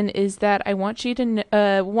Madison is that I want you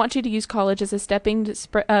to use college as a stepping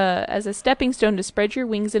stone to spread your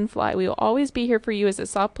wings and fly. We will always be here for you as a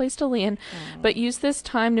soft place to land, but use this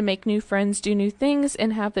time to make new friends, do new things,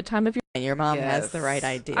 and have the time of your. And your mom has the right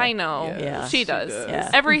idea. I know. Yes, yeah, she does.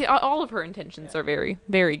 Yeah. All of her intentions are very,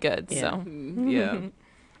 very good. Yeah. So yeah.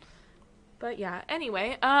 But yeah.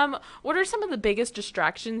 Anyway, what are some of the biggest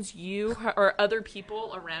distractions you or other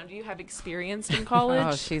people around you have experienced in college?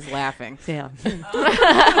 Oh, she's laughing. Yeah.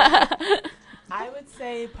 I would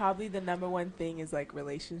say probably the number one thing is like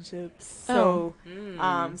relationships. So,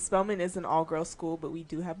 Spelman is an all-girls school, but we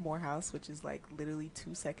do have Morehouse, which is like literally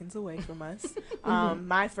 2 seconds away from us.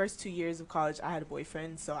 My first 2 years of college, I had a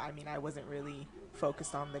boyfriend, so I mean, I wasn't really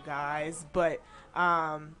focused on the guys, but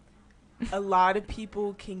a lot of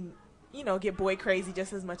people can, get boy crazy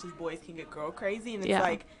just as much as boys can get girl crazy, and it's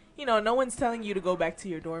like, no one's telling you to go back to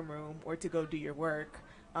your dorm room or to go do your work.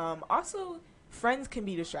 Also, friends can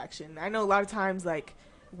be distraction. I know a lot of times, like,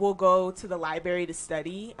 we'll go to the library to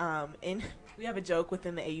study, and we have a joke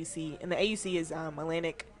within the AUC, and the AUC is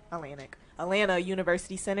Atlanta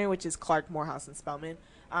University Center, which is Clark, Morehouse, and Spelman.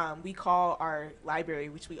 We call our library,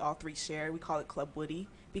 which we all three share, we call it Club Woody,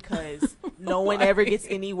 because no one ever gets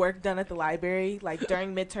any work done at the library. Like,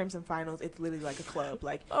 during midterms and finals, it's literally like a club.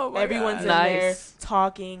 Like, everyone's in there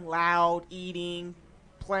talking, loud, eating,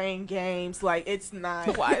 playing games. Like, it's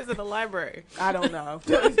not. Why is it a library? I don't know.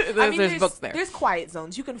 There's books there. There's quiet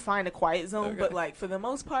zones. You can find a quiet zone, Okay. but like for the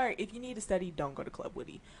most part, if you need to study, don't go to Club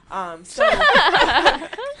Woody. So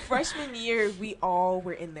freshman year, we all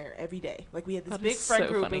were in there every day. Like, we had this That big is friend so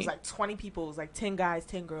group. funny. It was like 20 people. It was like 10 guys,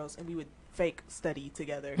 10 girls, and we would fake study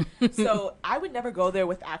together. So I would never go there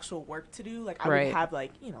with actual work to do. Like, I Right. would have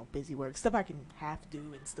like, you know, busy work, stuff I can half do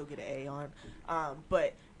and still get an A on.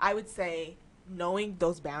 But I would say knowing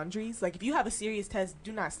those boundaries, like if you have a serious test,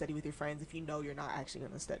 do not study with your friends if you know you're not actually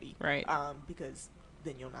going to study. Right. Because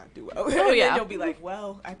then you'll not do well. Oh, And yeah. then you'll be like,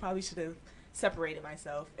 well, I probably should have separated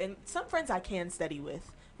myself. And some friends I can study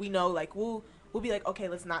with, we know, like, we'll be like, okay,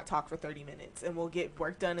 let's not talk for 30 minutes, and we'll get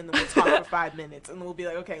work done, and then we'll talk for 5 minutes, and then we'll be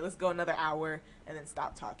like, okay, let's go another hour, and then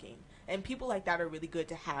stop talking. And people like that are really good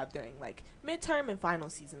to have during, like, midterm and final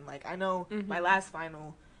season. Like, I know my last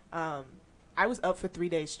final, I was up for 3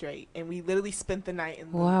 days straight, and we literally spent the night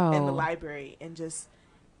in the Wow. library and just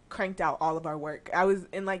cranked out all of our work. I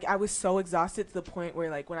was so exhausted to the point where,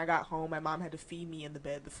 like, when I got home, my mom had to feed me in the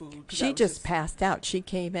bed the food. 'Cause I She was just passed out. She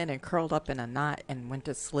came in and curled up in a knot and went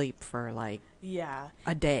to sleep for like yeah.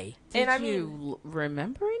 a day. Did And I you mean,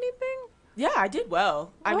 remember anything? yeah, I did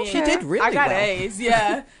well. I mean, She did really I got well. A's,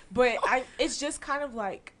 yeah. But it's just kind of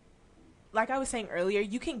like I was saying earlier,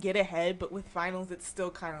 you can get ahead, but with finals, it's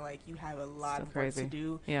still kind of like you have a lot Still of work crazy. to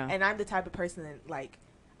do. Yeah. And I'm the type of person that, like,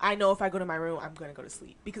 I know if I go to my room, I'm going to go to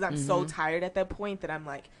sleep because I'm so tired at that point that I'm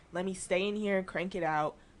like, let me stay in here and crank it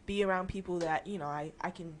out, be around people that, you know, I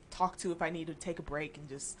can talk to if I need to take a break and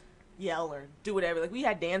just yell or do whatever. Like, we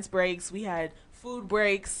had dance breaks, we had food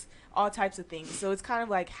breaks, all types of things. So it's kind of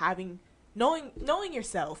like knowing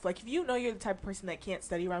yourself. Like, if you know you're the type of person that can't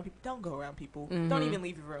study around people, don't go around people. Don't even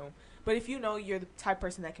leave your room. But if you know you're the type of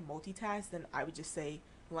person that can multitask, then I would just say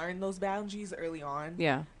learn those boundaries early on.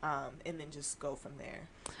 Yeah. And then just go from there.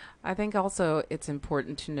 I think also it's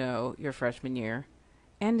important to know your freshman year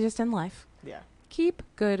and just in life. Yeah. Keep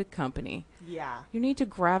good company. Yeah. You need to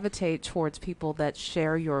gravitate towards people that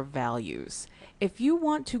share your values. If you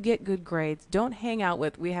want to get good grades, don't hang out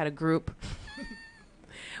with, we had a group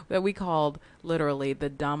that we called literally the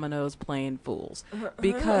Dominoes Playing Fools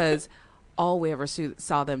because all we ever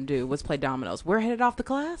saw them do was play dominoes. We're headed off to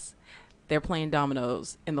class. They're playing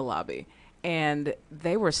dominoes in the lobby. And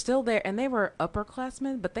they were still there, and they were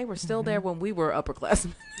upperclassmen, but they were still there when we were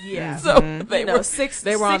upperclassmen. Yeah. So they You know, were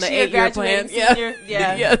they were on the 8-year plan. senior.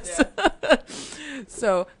 Yeah. Yes.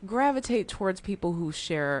 So gravitate towards people who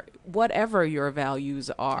share whatever your values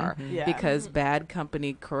are, Yeah. because bad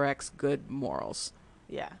company corrects good morals.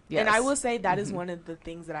 Yeah. Yes. And I will say that is one of the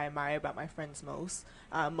things that I admire about my friends most.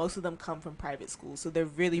 Most of them come from private schools, so they're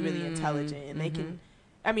really, really intelligent, and they can.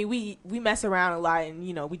 I mean, we mess around a lot, and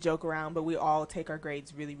you know, we joke around, but we all take our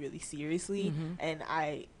grades really, really seriously, and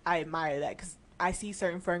I admire that because I see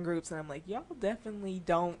certain friend groups, and I'm like, y'all definitely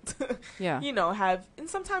don't, Yeah. you know, have. And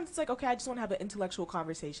sometimes it's like, okay, I just want to have an intellectual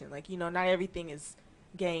conversation. Like, you know, not everything is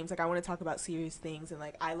games. Like, I want to talk about serious things, and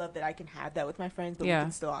like, I love that I can have that with my friends, but Yeah. we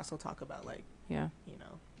can still also talk about like, Yeah. you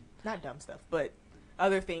know, not dumb stuff, but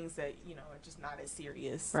other things that, you know, are just not as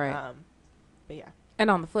serious. Right. But yeah. And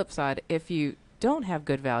on the flip side, if you don't have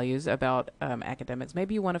good values about academics,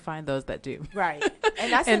 maybe you want to find those that do. Right.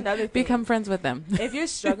 And that's And another thing. become friends with them. If you're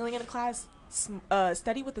struggling in a class,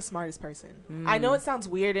 study with the smartest person. I know it sounds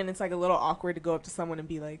weird and it's like a little awkward to go up to someone and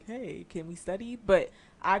be like, hey, can we study? But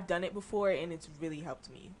I've done it before and it's really helped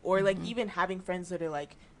me. Or like even having friends that are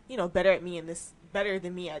like, you know, better at me in this, better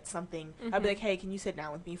than me at something. I'd be like, hey, can you sit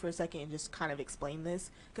down with me for a second and just kind of explain this?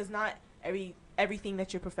 Because not everything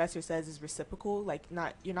that your professor says is reciprocal. Like,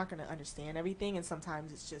 you're not going to understand everything, and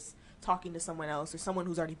sometimes it's just talking to someone else or someone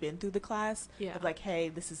who's already been through the class. Yeah. Of like, hey,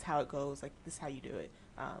 this is how it goes. Like, this is how you do it.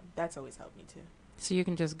 That's always helped me too. So you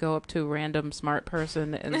can just go up to a random smart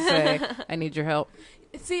person and say, I need your help.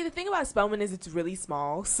 See, the thing about Spelman is it's really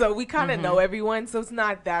small, so we kind of know everyone, so it's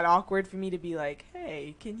not that awkward for me to be like,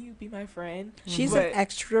 hey, can you be my friend? She's But- an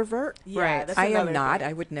extrovert. Yeah, Right. that's I another am not. thing.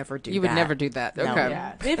 I would never do You that. would never do that. No. Okay.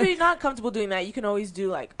 Yeah. If you're not comfortable doing that, you can always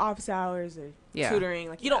do like office hours or Yeah. tutoring.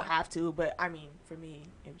 Like, you don't have to, but I mean, for me,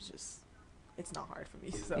 it was just, it's not hard for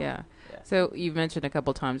me. So Yeah. yeah. So you mentioned a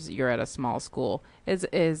couple times you're at a small school.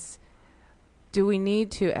 Do we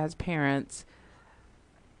need to, as parents,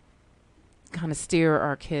 kind of steer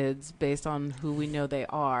our kids based on who we know they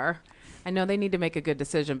are? I know they need to make a good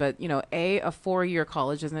decision, but, you know, A, a 4-year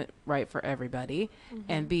college isn't right for everybody,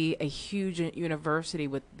 and B, a huge university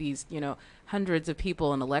with these, you know, hundreds of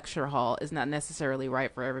people in a lecture hall is not necessarily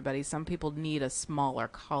right for everybody. Some people need a smaller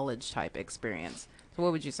college type experience. So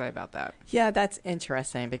What would you say about that? Yeah, that's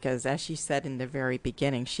interesting because as she said in the very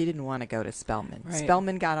beginning, she didn't want to go to Spelman. Right.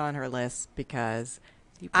 Spelman got on her list because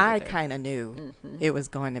I kind of knew it was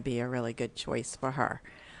going to be a really good choice for her.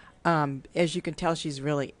 As you can tell, she's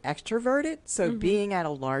really extroverted, so being at a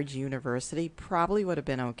large university probably would have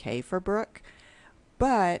been okay for Brooke.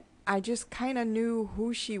 But I just kind of knew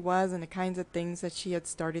who she was and the kinds of things that she had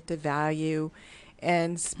started to value.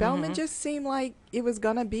 And Spelman just seemed like it was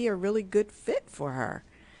going to be a really good fit for her.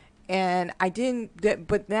 And I didn't,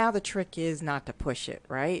 but now the trick is not to push it,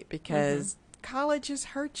 right? Because college is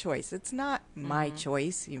her choice. It's not my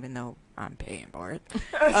choice, even though I'm paying for it.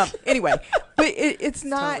 Anyway, but it's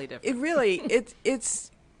not, totally different. it really,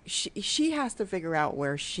 she has to figure out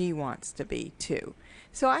where she wants to be too.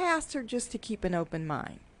 So I asked her just to keep an open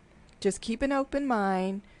mind. Just keep an open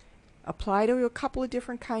mind. Apply to a couple of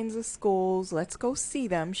different kinds of schools. Let's go see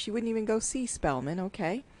them. She wouldn't even go see Spelman,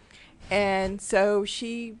 okay? And so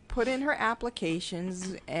she put in her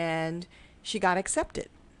applications and she got accepted.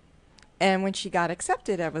 And when she got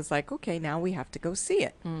accepted, I was like, okay, now we have to go see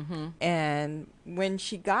it. And when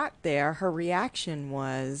she got there, her reaction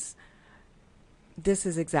was, this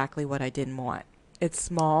is exactly what I didn't want. It's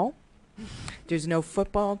small. There's no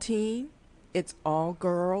football team. It's all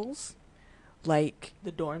girls. Like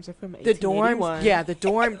The dorms are from the 1881. dorms, yeah, the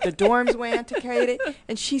dorms were antiquated.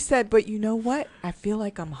 And she said, but you know what? I feel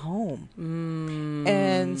like I'm home.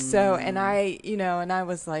 And so, and I, and I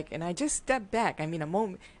was like, and I just stepped back. I mean,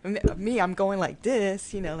 I'm going like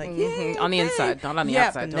this, like, yeah, On the okay. inside, not on the Yeah,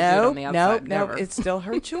 outside. but Don't do it on the outside. no, Never. it's still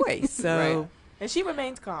her choice. So, Right. And she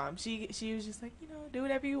remains calm. She was just like, do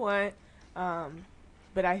whatever you want.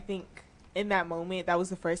 But I think in that moment, that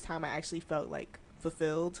was the first time I actually felt like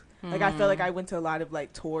fulfilled. Like I felt like I went to a lot of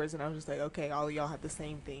like tours and I was just like, okay, all of y'all have the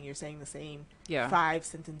same thing. You're saying the same 5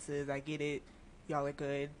 sentences. I get it. Y'all are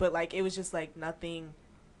good. But like it was just like nothing.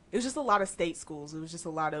 It was just a lot of state schools. It was just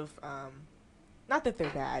a lot of not that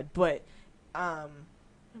they're bad, but what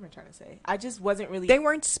am I trying to say? I just wasn't really. they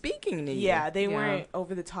weren't speaking to you. Yeah, they weren't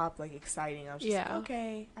over the top like exciting. I was just like, Yeah.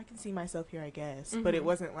 okay, I can see myself here, I guess. But it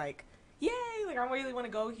wasn't like, yay, like I really want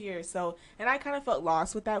to go here. So, and I kind of felt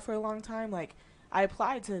lost with that for a long time. Like I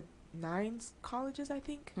applied to 9 colleges, I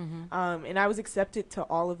think, and I was accepted to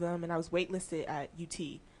all of them, and I was waitlisted at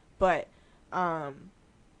UT, but I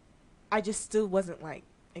just still wasn't like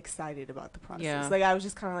excited about the process. Yeah. Like I was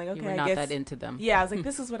just kind of like, okay, You were I not guess that into them. Yeah, I was like,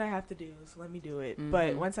 this is what I have to do, so let me do it.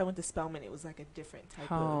 But once I went to Spelman, it was like a different type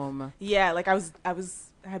Home. of like I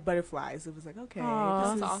had butterflies. It was like, okay, Aw.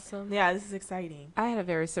 this is That's awesome. Yeah, this is exciting. I had a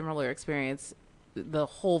very similar experience, the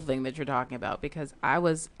whole thing that you're talking about, because I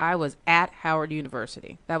was at Howard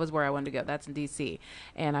University. That was where I wanted to go. That's in DC.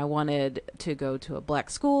 And I wanted to go to a black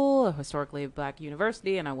school, a historically black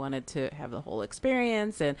university, and I wanted to have the whole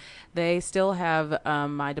experience. And they still have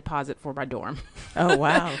my deposit for my dorm. Oh,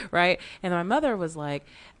 wow. Right? And my mother was like,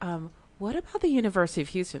 what about the University of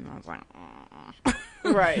Houston? And I was like,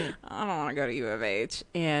 Right. I don't want to go to U of H,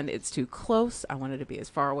 and it's too close. I wanted to be as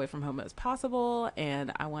far away from home as possible,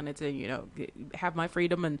 and I wanted to, have my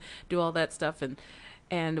freedom and do all that stuff.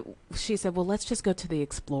 And she said, well, let's just go to the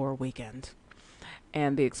Explore Weekend.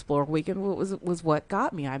 And the Explore Weekend was what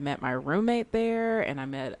got me. I met my roommate there, and I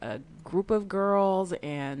met a group of girls,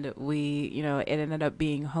 and we, it ended up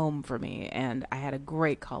being home for me, and I had a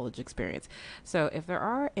great college experience. So if there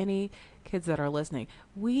are any kids that are listening,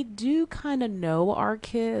 we do kind of know our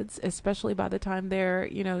kids, especially by the time they're,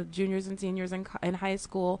 juniors and seniors in high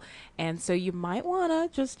school. And so you might want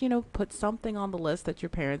to just, put something on the list that your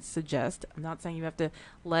parents suggest. I'm not saying you have to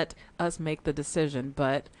let us make the decision,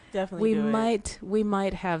 but Definitely we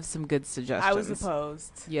might have some good suggestions. I was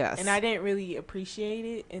opposed. Yes. And I didn't really appreciate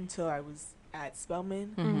it until I was at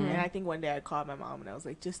Spelman. And I think one day I called my mom and I was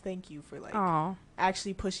like, just thank you for like Aw.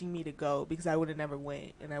 actually pushing me to go, because I would have never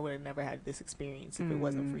went and I would have never had this experience if it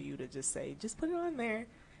wasn't for you to just say, just put it on there.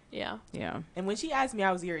 Yeah. Yeah. And when she asked me,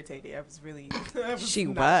 I was irritated. I was really. She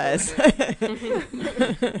not was. feeling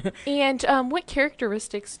it. And what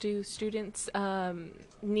characteristics do students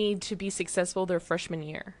need to be successful their freshman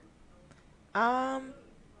year?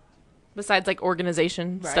 Besides like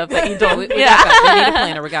organization Right. stuff that you don't. We got that. We need a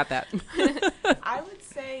planner. We got that. I would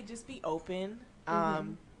say just be open.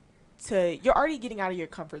 You're already getting out of your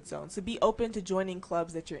comfort zone, so be open to joining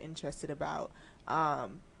clubs that you're interested about.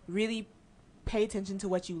 Really pay attention to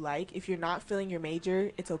what you like. If you're not feeling your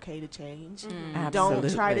major, it's okay to change.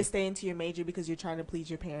 Don't try to stay into your major because you're trying to please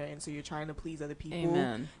your parents or you're trying to please other people.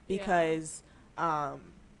 Amen. Because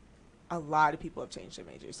a lot of people have changed their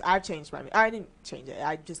majors. I've changed my I didn't change it.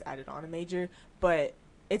 I just added on a major, but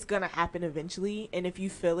it's gonna happen eventually, and if you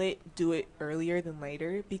feel it, do it earlier than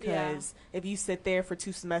later, because if you sit there for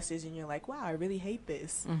 2 semesters and you're like, wow, I really hate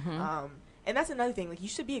this, and that's another thing, like, you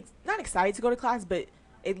should be not excited to go to class, but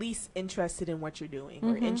at least interested in what you're doing,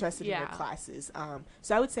 or interested in your classes.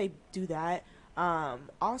 So I would say do that.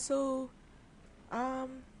 Also,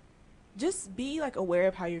 just be like aware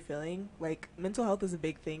of how you're feeling. Like, mental health is a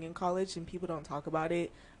big thing in college and people don't talk about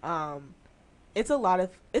it. It's a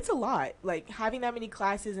lot. Like, having that many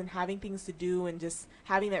classes and having things to do and just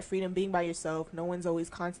having that freedom, being by yourself. No one's always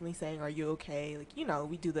constantly saying, are you okay? Like, you know,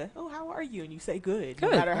 we do the, oh, how are you? And you say good no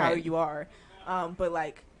matter how you are. But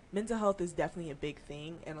like, mental health is definitely a big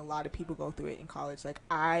thing, and a lot of people go through it in college. Like,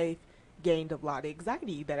 I gained a lot of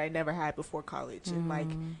anxiety that I never had before college. And like,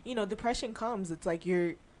 you know, depression comes. It's like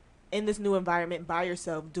you're in this new environment by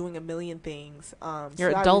yourself doing a million things.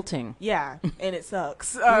 You're adulting. And it sucks.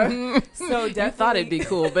 So definitely. You thought it'd be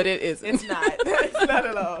cool, but it isn't. It's not. It's not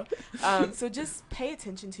at all. So just pay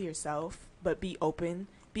attention to yourself, but be open.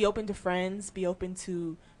 Be open to friends. Be open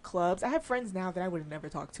to clubs. I have friends now that I would have never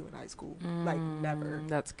talked to in high school. Like, never.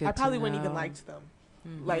 That's good. I probably wouldn't even liked them.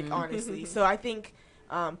 Like, honestly. So I think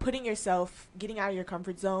putting yourself, getting out of your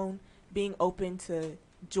comfort zone, being open to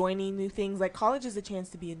joining new things. Like, college is a chance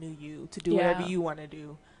to be a new you, to do whatever you want to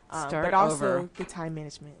do. But also the time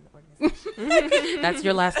management and organization. That's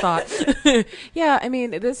your last thought. Yeah, I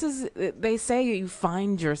mean, they say you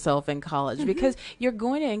find yourself in college because you're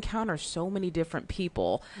going to encounter so many different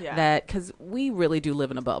people that, because we really do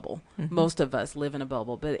live in a bubble. Most of us live in a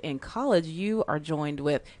bubble, but in college, you are joined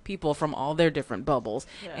with people from all their different bubbles.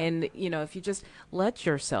 And, you know, if you just let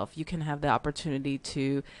yourself, you can have the opportunity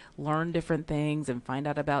to learn different things and find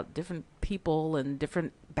out about different people and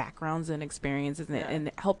different backgrounds and experiences, and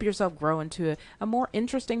help yourself grow into a more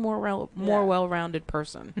interesting, more well-rounded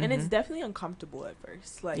person. And it's definitely uncomfortable at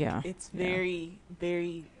first. Like, it's very,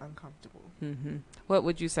 very uncomfortable. What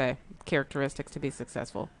would you say characteristics to be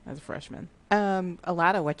successful as a freshman? A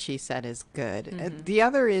lot of what she said is good. The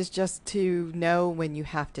other is just to know when you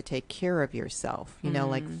have to take care of yourself. You know,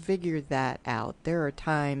 like, figure that out. There are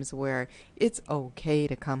times where it's okay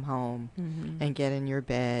to come home and get in your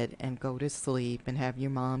bed and go to sleep and have your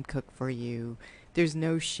mom cook for you. There's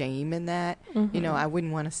no shame in that. You know, I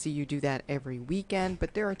wouldn't want to see you do that every weekend,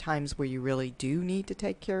 but there are times where you really do need to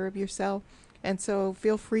take care of yourself. And so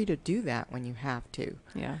feel free to do that when you have to.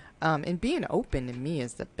 And being open, to me,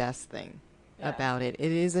 is the best thing about it.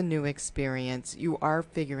 It is a new experience. You are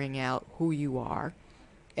figuring out who you are,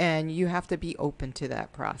 and you have to be open to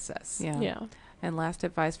that process. And last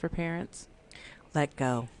advice for parents? Let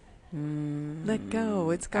go. Let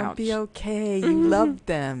go. It's going to be okay. You love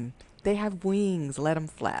them. They have wings. Let them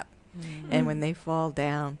flap. And when they fall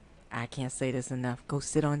down, I can't say this enough, go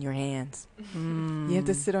sit on your hands. You have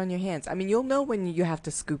to sit on your hands. I mean, you'll know when you have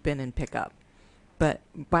to scoop in and pick up. But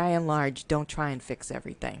by and large, don't try and fix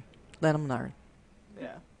everything. Let them learn.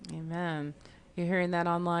 Amen. You're hearing that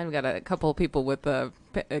online? We got a couple of people with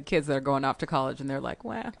kids that are going off to college, and they're like,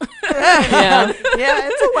 wow.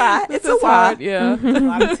 It's a lot. It's a lot. A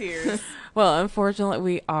lot of tears. Well, unfortunately,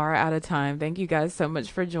 we are out of time. Thank you guys so much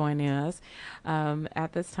for joining us.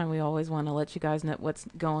 At this time, we always want to let you guys know what's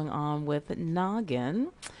going on with Noggin.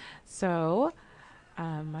 So,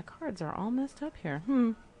 my cards are all messed up here.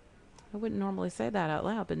 I wouldn't normally say that out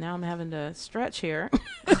loud, but now I'm having to stretch here.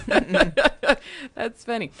 That's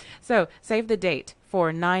funny. So, save the date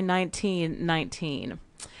for 9/19/19.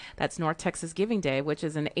 That's North Texas Giving Day, which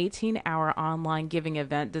is an 18-hour online giving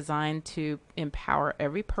event designed to empower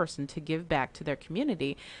every person to give back to their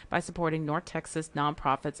community by supporting North Texas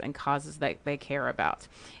nonprofits and causes that they care about.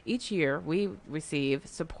 Each year, we receive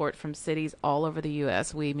support from cities all over the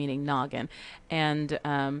U.S., we meaning Noggin,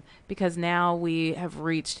 and because now we have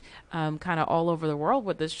reached kind of all over the world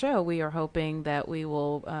with this show, we are hoping that we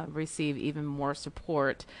will receive even more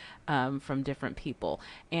support from different people.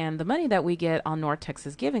 And the money that we get on North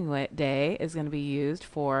Texas Giving Day is going to be used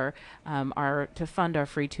for to fund our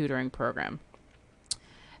free tutoring program.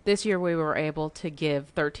 This year we were able to give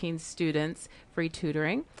 13 students free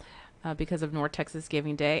tutoring because of North Texas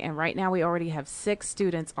Giving Day. And right now we already have 6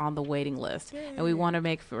 students on the waiting list. Yay. And we want to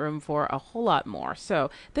make room for a whole lot more. So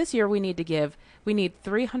this year we need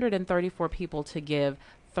 334 people to give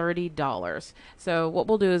 $30. So what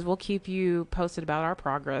we'll do is we'll keep you posted about our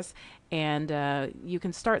progress, and you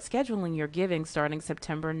can start scheduling your giving starting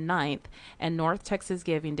September 9th, and North Texas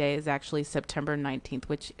Giving Day is actually September 19th,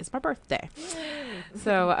 which is my birthday.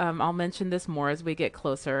 So I'll mention this more as we get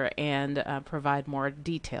closer and provide more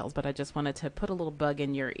details, but I just wanted to put a little bug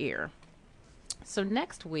in your ear. So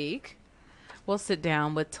next week We'll sit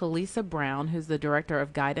down with Talisa Brown, who's the Director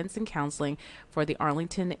of Guidance and Counseling for the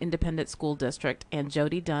Arlington Independent School District, and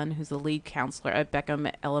Jody Dunn, who's the lead counselor at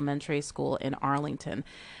Beckham Elementary School in Arlington.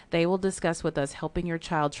 They will discuss with us helping your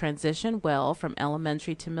child transition well from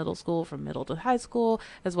elementary to middle school, from middle to high school,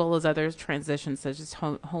 as well as other transitions such as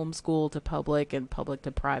homeschool to public and public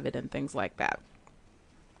to private and things like that.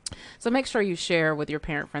 So make sure you share with your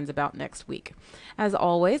parent friends about next week. As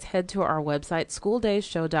always, head to our website,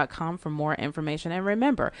 schooldayshow.com, for more information. And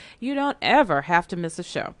remember, you don't ever have to miss a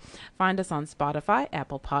show. Find us on Spotify,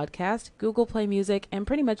 Apple Podcast, Google Play Music, and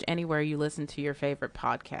pretty much anywhere you listen to your favorite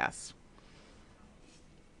podcasts.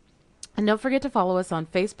 And don't forget to follow us on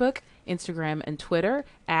Facebook, Instagram, and Twitter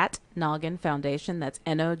at Noggin Foundation. That's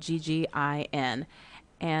Noggin.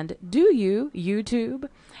 And do you YouTube?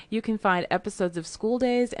 You can find episodes of School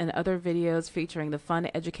Days and other videos featuring the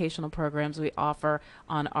fun educational programs we offer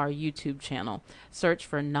on our YouTube channel. Search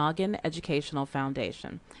for Noggin Educational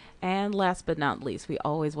Foundation. And last but not least, we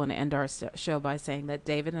always want to end our show by saying that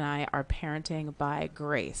David and I are parenting by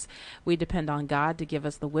grace. We depend on God to give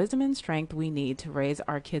us the wisdom and strength we need to raise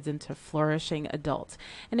our kids into flourishing adults.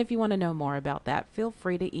 And if you want to know more about that, feel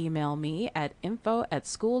free to email me at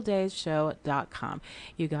info@schooldayshow.com.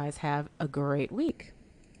 You guys have a great week.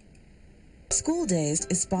 School Days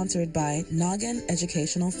is sponsored by Noggin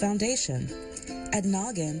Educational Foundation. At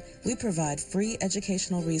Noggin, we provide free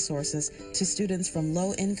educational resources to students from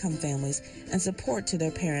low-income families and support to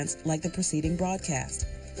their parents like the preceding broadcast.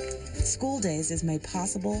 School Days is made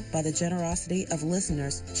possible by the generosity of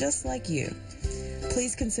listeners just like you.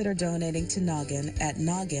 Please consider donating to Noggin at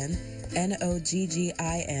Noggin,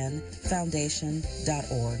 Noggin,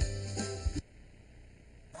 Foundation.org.